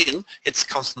stand still, it's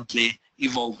constantly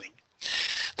evolving.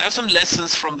 There are some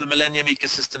lessons from the Millennium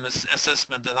Ecosystem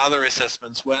Assessment and other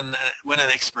assessments when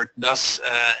an expert does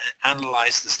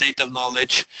analyze the state of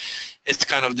knowledge. It's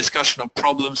kind of discussion of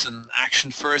problems and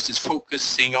action first. It's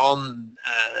focusing on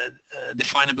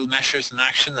definable measures and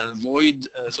action and avoid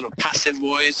sort of passive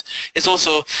voice. It's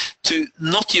also to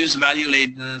not use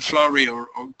value-laden, flowery or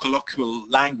colloquial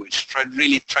language.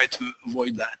 Really try to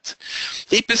avoid that.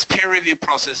 The IPBES peer review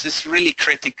process is really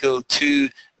critical to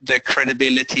the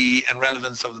credibility and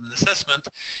relevance of an assessment,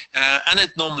 and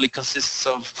it normally consists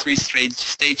of three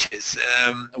stages.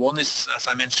 One is, as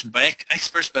I mentioned, by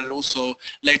experts, but it also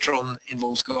later on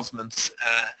involves governments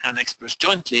and experts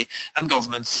jointly, and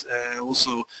governments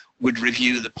also would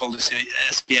review the policy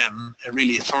SPM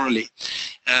really thoroughly.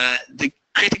 The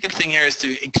critical thing here is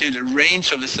to include a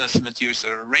range of assessment users,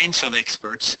 a range of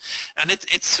experts, and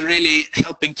it's really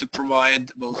helping to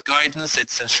provide both guidance,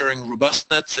 it's ensuring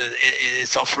robustness,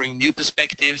 it's offering new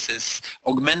perspectives, it's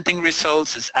augmenting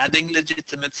results, it's adding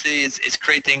legitimacy, it's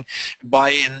creating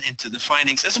buy-in into the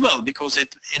findings as well, because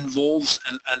it involves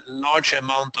a large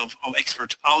amount of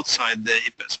experts outside the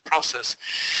IPBES process.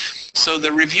 So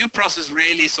the review process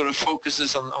really sort of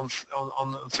focuses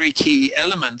on three key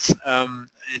elements.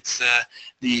 It's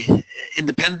the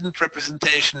independent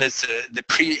representation, it's the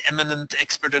preeminent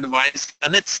expert advice,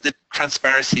 and it's the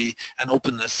transparency and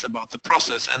openness about the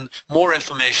process. And more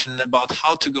information about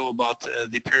how to go about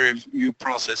the peer review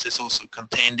process is also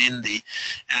contained in the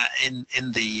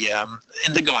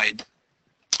guide.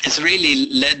 It's really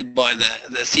led by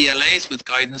the CLAs with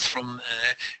guidance from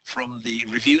the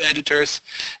review editors,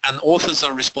 and authors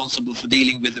are responsible for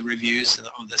dealing with the reviews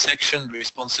of the section. The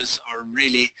responses are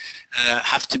really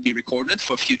have to be recorded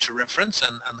for future reference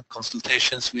and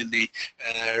consultations with the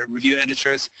review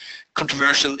editors.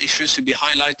 Controversial issues to be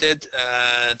highlighted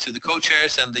to the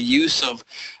co-chairs, and the use of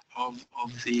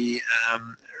the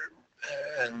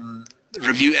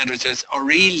review editors are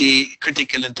really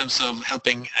critical in terms of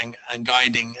helping and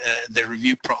guiding the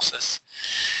review process.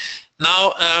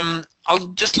 Now, I'll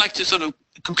just like to sort of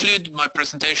conclude my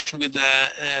presentation with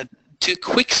two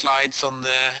quick slides on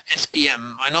the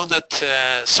SPM. I know that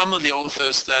some of the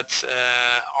authors that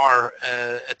are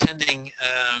attending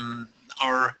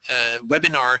our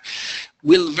webinar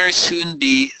will very soon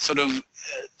be sort of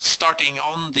starting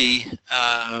on the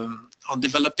on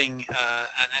developing an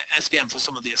SPM for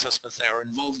some of the assessments they are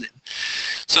involved in.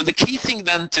 So the key thing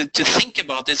then to think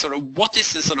about is sort of what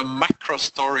is the sort of macro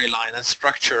storyline and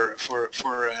structure for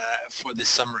this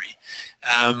summary.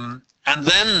 And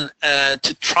then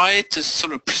to try to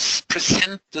sort of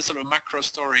present the sort of macro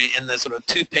story in the sort of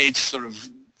two-page sort of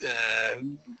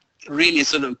really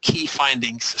sort of key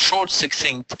findings, short,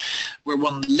 succinct, where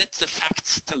one lets the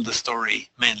facts tell the story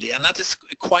mainly, and that is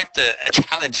quite a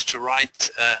challenge to write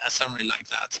a summary like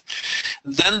that.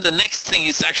 Then the next thing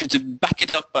is actually to back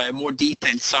it up by a more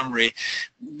detailed summary,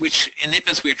 which in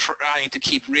IPBES we're trying to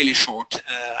keep really short.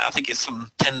 I think it's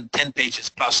some 10 pages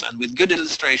plus, and with good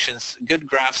illustrations, good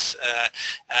graphs,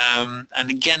 and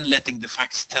again letting the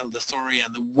facts tell the story.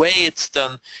 And the way it's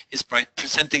done is by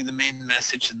presenting the main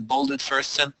message in bolded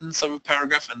first sentence of a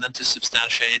paragraph, and then to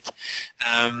substantiate,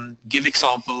 give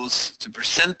examples, to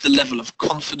present the level of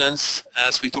confidence,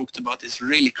 as we talked about, is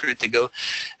really critical,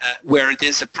 where it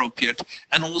is appropriate,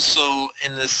 and also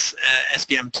in this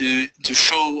SPM to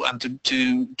show and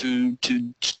to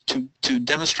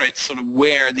demonstrate sort of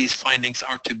where these findings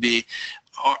are to be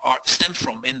are stem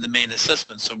from in the main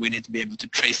assessment. So we need to be able to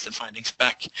trace the findings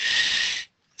back.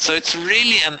 So it's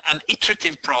really an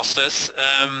iterative process,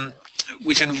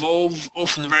 which involve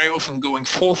very often going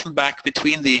forth and back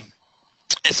between the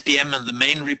SPM and the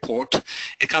main report.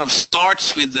 It kind of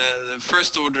starts with the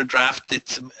first order draft.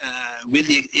 It's with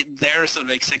their sort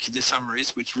of executive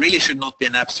summaries, which really should not be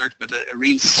an abstract, but a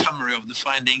real summary of the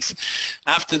findings.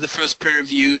 After the first peer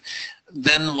review,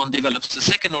 then one develops the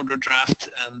second order draft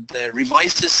and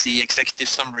revises the executive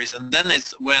summaries, and then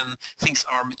it's when things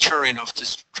are mature enough to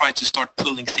try to start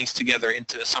pulling things together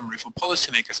into a summary for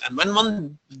policymakers. And when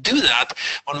one do that,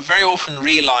 one very often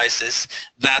realizes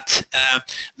that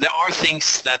there are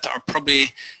things that are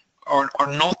probably are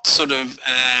not sort of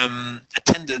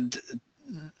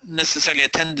necessarily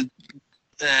attended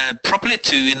properly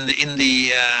to in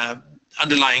the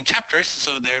underlying chapters,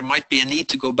 so there might be a need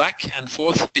to go back and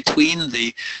forth between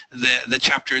the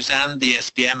chapters and the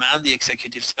SPM and the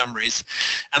executive summaries.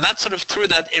 And that sort of through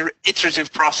that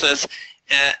iterative process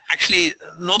actually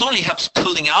not only helps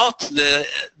pulling out the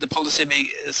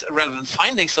policymakers' relevant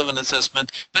findings of an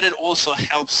assessment, but it also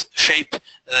helps shape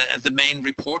the main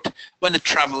report when it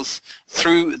travels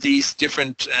through these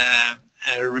different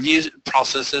review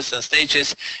processes and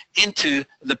stages into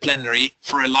the plenary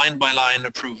for a line-by-line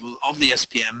approval of the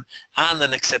SPM and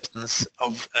an acceptance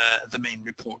of the main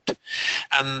report.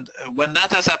 And when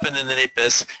that has happened in an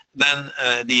IPBES, then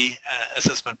the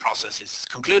assessment process is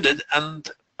concluded, and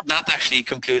that actually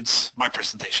concludes my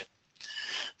presentation.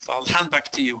 So I'll hand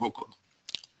back to you, Håkon.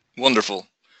 Wonderful.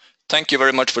 Thank you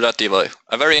very much for that, Ivar.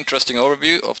 A very interesting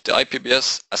overview of the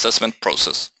IPBES assessment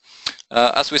process.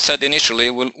 As we said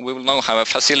initially, we will now have a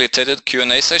facilitated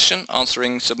Q&A session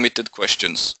answering submitted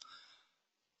questions.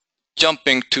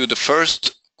 Jumping to the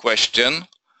first question,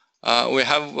 we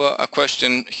have a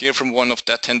question here from one of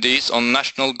the attendees on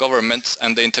national governments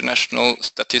and the international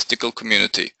statistical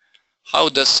community. How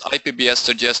does IPBES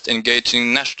suggest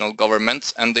engaging national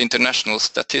governments and the international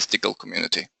statistical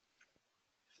community?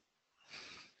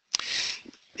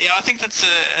 Yeah, I think that's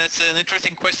an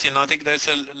interesting question. I think there's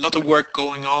a lot of work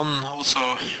going on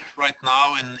also right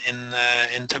now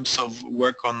in terms of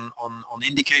work on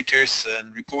indicators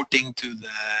and reporting to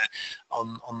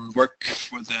on work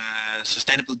for the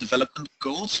Sustainable Development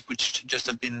Goals, which just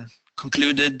have been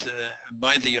concluded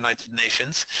by the United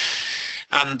Nations,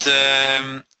 and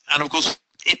of course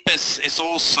IPBES is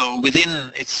also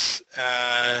within its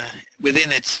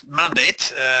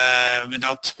mandate,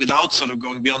 without sort of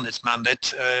going beyond its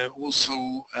mandate,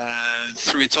 also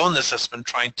through its own assessment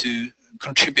trying to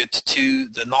contribute to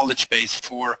the knowledge base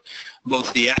for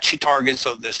both the ACHI targets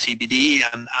of the CBD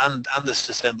and the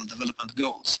Sustainable Development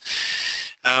Goals.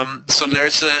 So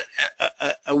there's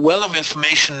a well of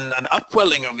information, an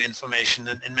upwelling of information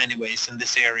in many ways in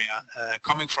this area,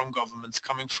 coming from governments,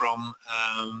 coming from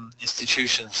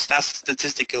institutions,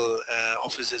 statistical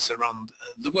offices around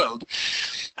the world.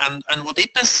 And what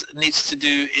IPBES needs to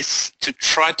do is to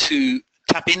try to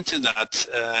tap into that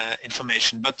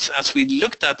information. But as we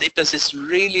looked at, IPBES is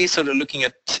really sort of looking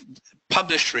at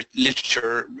published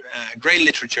literature, grey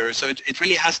literature, so it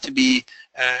really has to be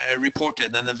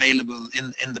reported and available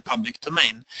in the public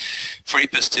domain for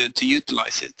IPBES to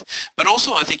utilize it. But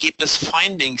also I think IPBES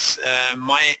findings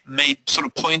may sort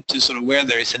of point to sort of where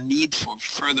there is a need for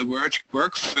further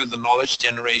work, further knowledge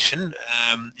generation,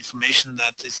 information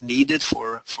that is needed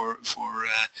for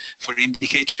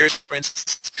indicators, for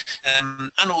instance,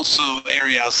 and also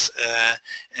areas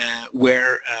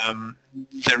where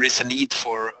there is a need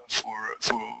for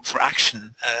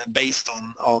action based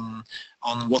on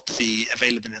what the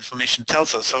available information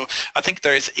tells us. So I think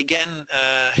there is again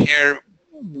here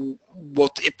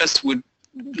what IPBES would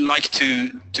like to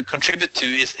contribute to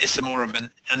is a more of an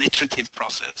iterative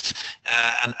process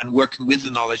and working with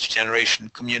the knowledge generation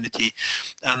community.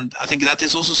 And I think that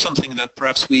is also something that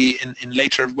perhaps we in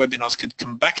later webinars could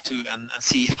come back to and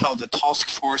see how the task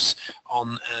force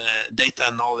on data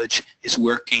and knowledge is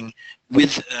working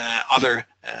with other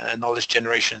knowledge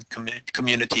generation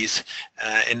communities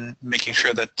in making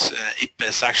sure that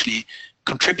IPBES actually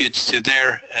contributes to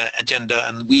their agenda,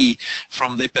 and we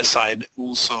from the IPBES side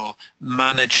also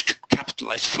manage to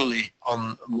capitalize fully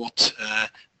on what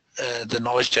the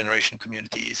knowledge generation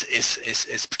community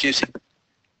is producing.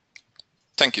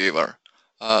 Thank you, Ivar.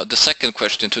 The second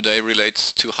question today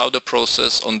relates to how the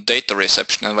process on data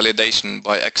reception and validation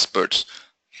by experts.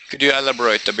 Could you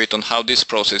elaborate a bit on how this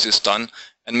process is done,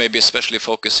 and maybe especially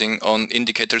focusing on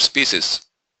indicator species?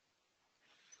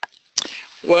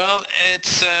 Well,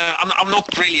 it's I'm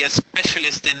not really a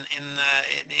specialist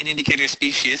in indicator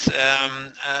species,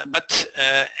 but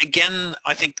again,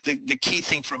 I think the key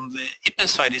thing from the IPBES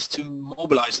side is to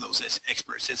mobilize those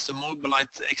experts. It's to mobilize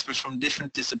experts from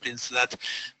different disciplines that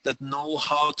know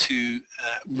how to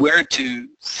where to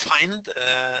find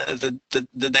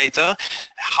the data,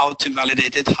 how to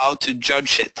validate it, how to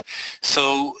judge it.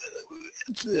 So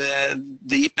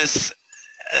the IPBES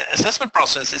assessment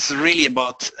process is really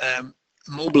about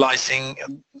mobilizing,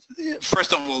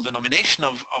 first of all, the nomination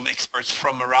of experts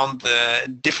from around the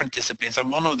different disciplines.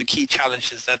 And one of the key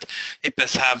challenges that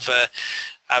IPBES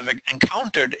have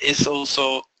encountered is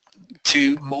also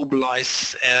to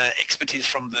mobilize expertise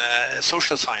from the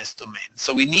social science domain.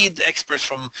 So we need experts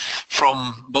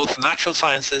from both natural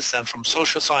sciences and from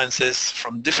social sciences,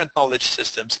 from different knowledge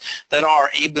systems that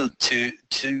are able to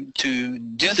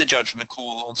do the judgment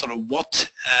call on sort of what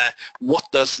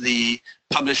does the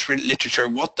published literature,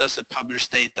 what does the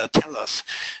published data tell us.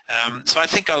 So I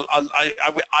think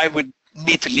I would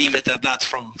need to leave it at that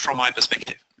from my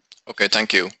perspective. Okay,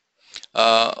 thank you.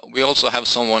 We also have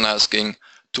someone asking,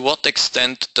 to what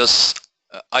extent does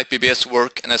IPBES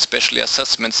work and especially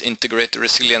assessments integrate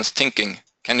resilience thinking?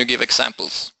 Can you give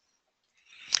examples?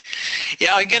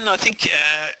 Yeah, again, I think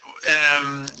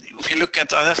if you look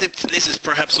at, I think this is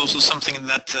perhaps also something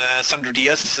that Sandra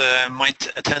Diaz might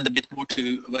attend a bit more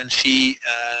to when she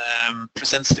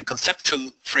presents the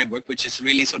conceptual framework, which is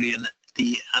really sort of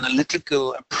the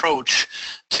analytical approach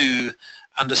to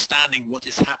understanding what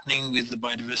is happening with the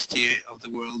biodiversity of the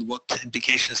world, what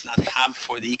implications that have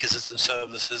for the ecosystem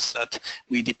services that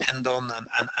we depend on,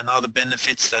 and other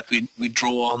benefits that we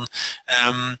draw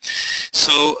on.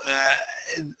 So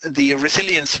the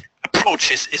resilience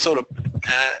approach is sort of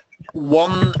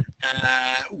one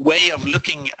way of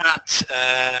looking at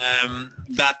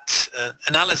that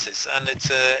analysis, and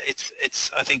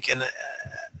it's I think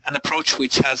an approach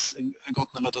which has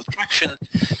gotten a lot of traction,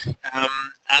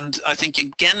 and I think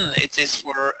again it is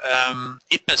for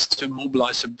IPBES to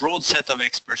mobilize a broad set of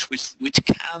experts which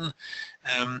can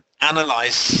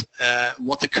analyze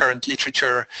what the current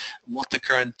literature, what the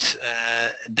current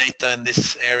data in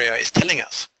this area is telling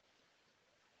us.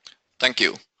 Thank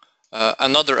you.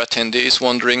 Another attendee is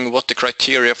wondering what the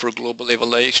criteria for global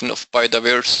evaluation of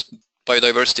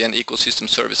biodiversity and ecosystem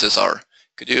services are.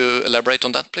 Could you elaborate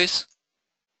on that, please?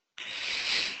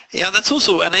 Yeah, that's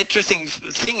also an interesting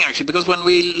thing actually, because when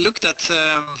we looked at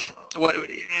what,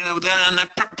 you know, then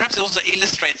perhaps it also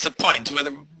illustrates a point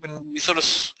whether when we sort of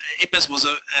IPBES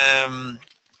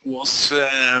was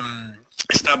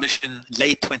established in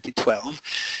late 2012.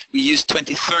 We used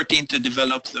 2013 to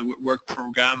develop the work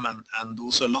program and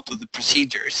also a lot of the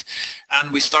procedures.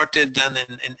 And we started then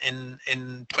in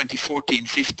 2014,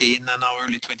 15, and now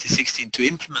early 2016 to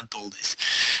implement all this.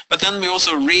 But then we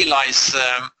also realized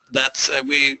that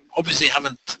we obviously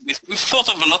we've thought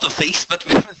of a lot of things, but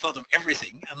we haven't thought of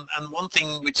everything. And one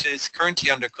thing which is currently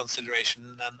under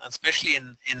consideration, and especially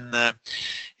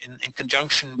in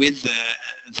conjunction with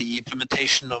the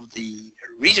implementation of the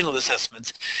regional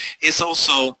assessments, is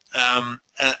also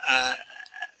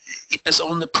IPBES'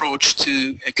 own approach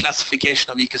to a classification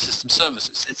of ecosystem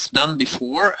services. It's done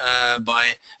before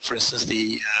by, for instance,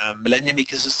 the Millennium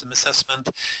Ecosystem Assessment.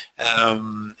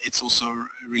 It's also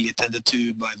really attended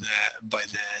to by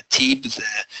the TEEB,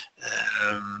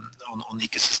 on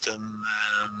ecosystem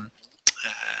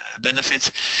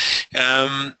benefits.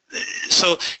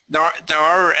 So there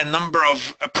are a number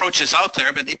of approaches out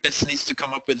there, but IPBES needs to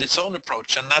come up with its own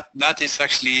approach, and that is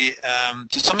actually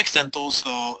to some extent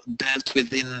also dealt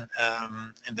with in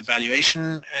the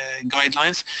valuation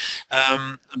guidelines.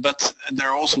 But there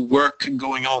are also work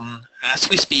going on as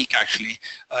we speak, actually,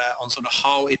 on sort of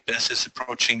how IPBES is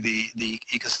approaching the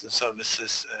ecosystem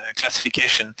services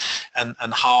classification, and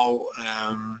how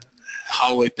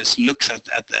how IPBES looks at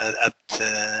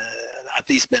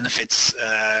these benefits,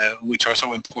 which are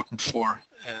so important for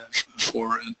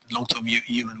long-term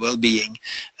human well-being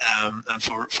and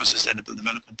for sustainable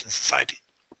development in society.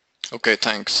 Okay,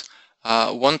 thanks.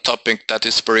 One topic that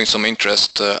is spurring some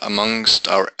interest amongst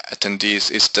our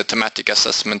attendees is the thematic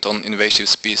assessment on invasive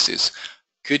species.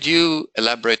 Could you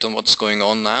elaborate on what's going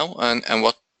on now and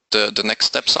what the next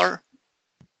steps are?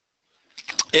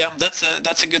 Yeah,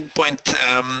 that's a good point.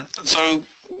 So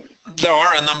there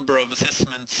are a number of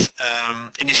assessments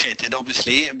initiated,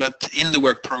 obviously, but in the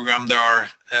work program there are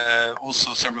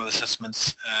also several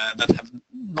assessments that have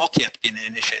not yet been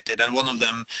initiated, and one of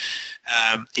them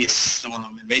is the one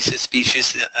of invasive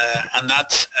species, and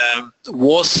that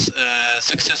was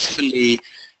successfully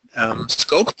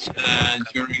scoped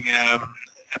during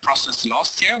a process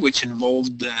last year, which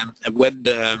involved a web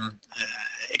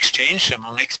exchange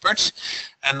among experts,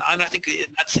 and I think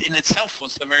that's in itself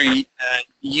was a very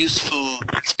useful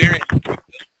experience,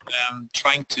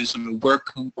 trying to sort of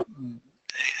work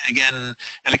again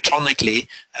electronically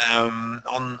on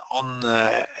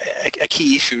a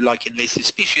key issue like invasive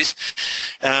species,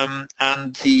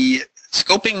 and the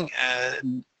scoping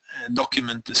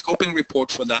document, the scoping report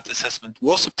for that assessment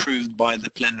was approved by the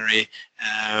plenary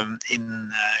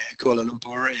in Kuala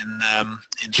Lumpur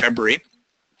in February.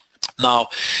 Now,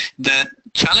 the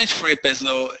challenge for IPBES,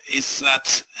 though, is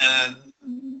that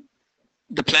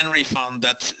the plenary found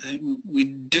that we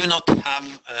do not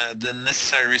have the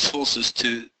necessary resources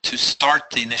to start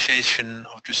the initiation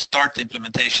or to start the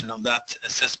implementation of that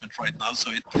assessment right now.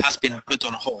 So it has been put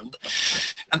on hold,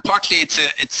 and partly it's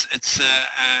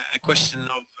a question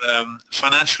of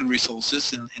financial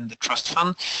resources in the trust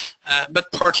fund,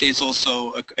 but partly it's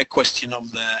also a question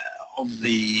of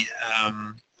the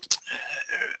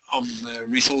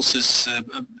resources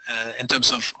in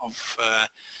terms of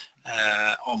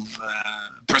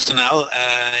personnel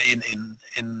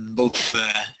in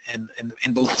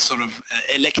both sort of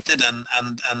elected and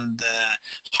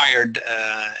hired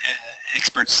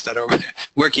experts that are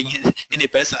working in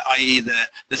IPBES, i.e.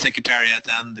 the Secretariat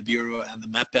and the Bureau and the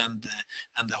MAP and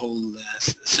the whole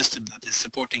system that is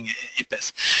supporting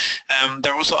IPBES.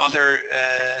 There are also other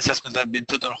assessments that have been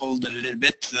put on hold a little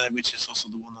bit, which is also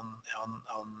the one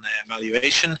on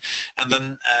evaluation, and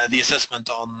then the assessment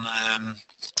on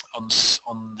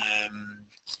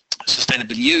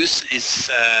sustainable use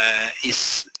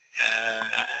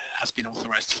has been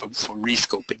authorized for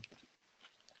rescoping.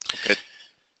 Okay.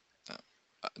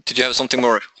 Did you have something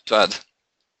more to add?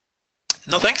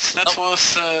 No, thanks. That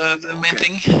was the main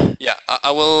thing. Yeah,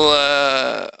 I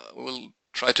will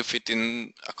try to fit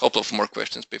in a couple of more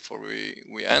questions before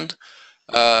we end.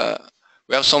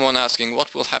 We have someone asking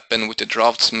what will happen with the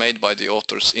drafts made by the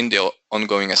authors in the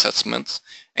ongoing assessments,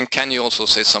 and can you also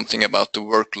say something about the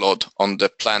workload on the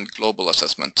planned global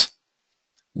assessment?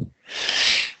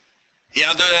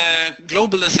 Yeah, the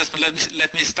global assessment,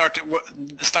 let me start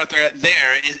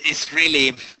there, is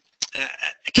really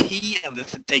a key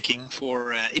undertaking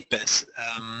for IPBES.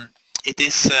 It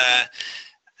is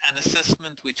an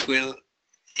assessment which will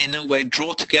in a way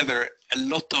draw together a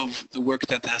lot of the work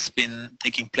that has been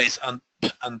taking place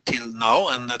until now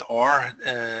and that are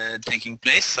taking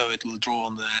place. So it will draw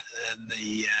on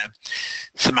the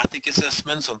thematic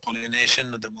assessments on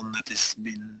pollination, the one that has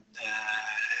been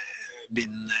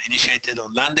initiated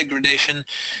on land degradation,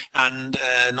 and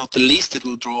not the least it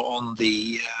will draw on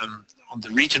the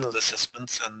regional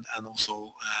assessments and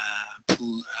also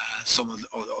pull some of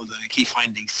the key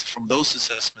findings from those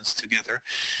assessments together.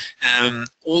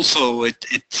 Also,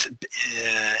 it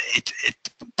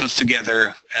puts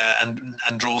together and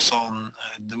draws on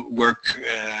the work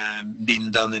being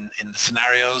done in the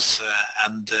scenarios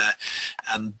and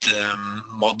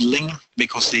modeling,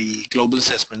 because the global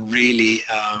assessment really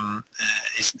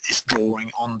is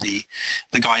drawing on the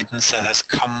guidance that has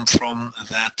come from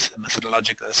that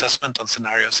methodological assessment on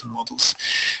scenarios and models.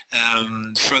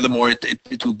 Furthermore,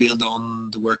 it will build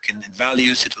on the work in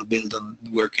values, it will build on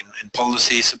the work in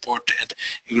policy support, it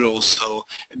will also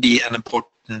be an important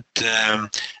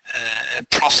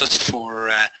process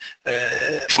for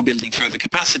building further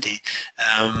capacity.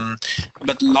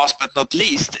 But last but not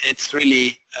least, it's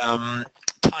really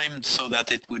timed so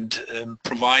that it would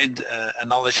provide a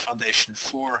knowledge foundation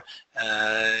for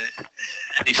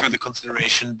any further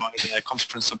consideration by the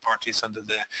Conference of Parties under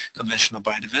the Convention on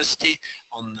Biodiversity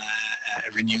on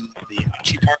renewal of the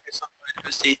Aichi targets on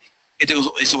biodiversity. It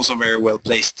is also very well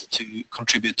placed to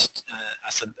contribute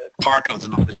as a part of the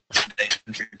knowledge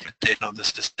foundation for implementation of the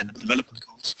Sustainable Development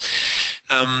Goals.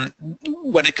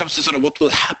 when it comes to sort of what will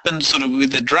happen sort of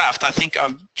with the draft, I think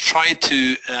I've tried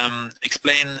to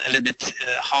explain a little bit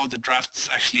how the drafts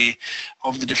actually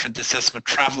of the different assessment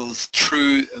travels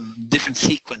through different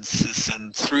sequences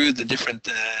and through the different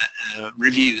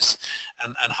reviews,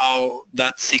 and how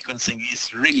that sequencing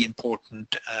is really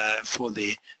important for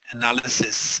the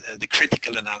analysis, the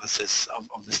critical analysis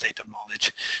of the state of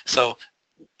knowledge. So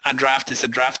a draft is a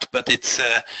draft, but it's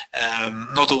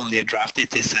not only a draft.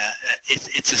 It's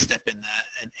a step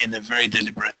in a very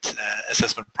deliberate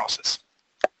assessment process.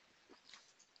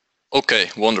 Okay,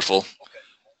 wonderful.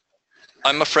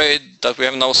 I'm afraid that we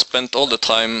have now spent all the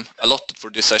time allotted for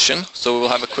this session, so we'll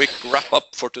have a quick wrap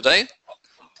up for today.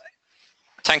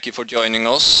 Thank you for joining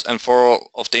us and for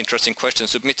all of the interesting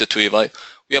questions submitted to Ivar.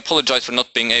 We apologize for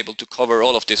not being able to cover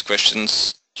all of these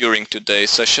questions during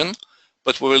today's session,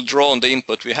 but we will draw on the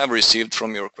input we have received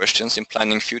from your questions in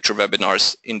planning future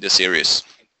webinars in the series.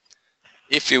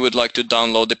 If you would like to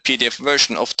download the PDF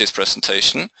version of this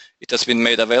presentation, it has been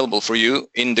made available for you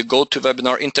in the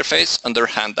GoToWebinar interface under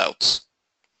Handouts.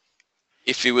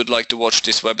 If you would like to watch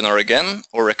this webinar again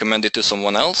or recommend it to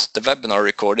someone else, the webinar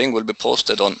recording will be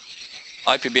posted on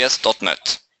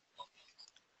IPBES.net.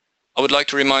 I would like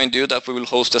to remind you that we will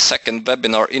host a second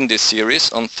webinar in this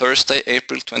series on Thursday,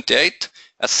 April 28th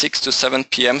at 6 to 7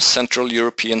 p.m. Central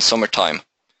European Summer Time.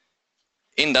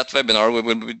 In that webinar, we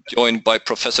will be joined by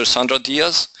Professor Sandra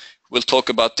Diaz, who will talk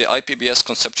about the IPBES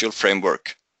conceptual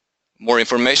framework. More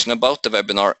information about the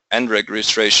webinar and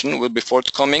registration will be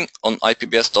forthcoming on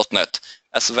IPBES.net,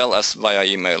 as well as via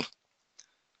email.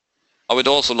 I would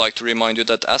also like to remind you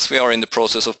that as we are in the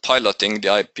process of piloting the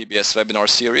IPBES webinar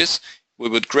series, we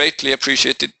would greatly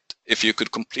appreciate it if you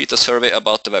could complete a survey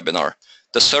about the webinar.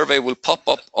 The survey will pop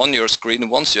up on your screen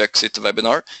once you exit the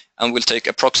webinar and will take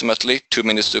approximately 2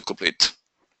 minutes to complete.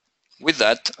 With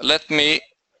that, let me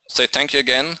say thank you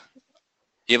again,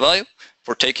 Ivar,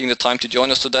 for taking the time to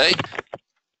join us today.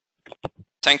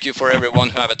 Thank you for everyone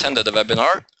who have attended the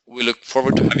webinar. We look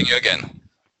forward to having you again.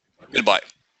 Goodbye.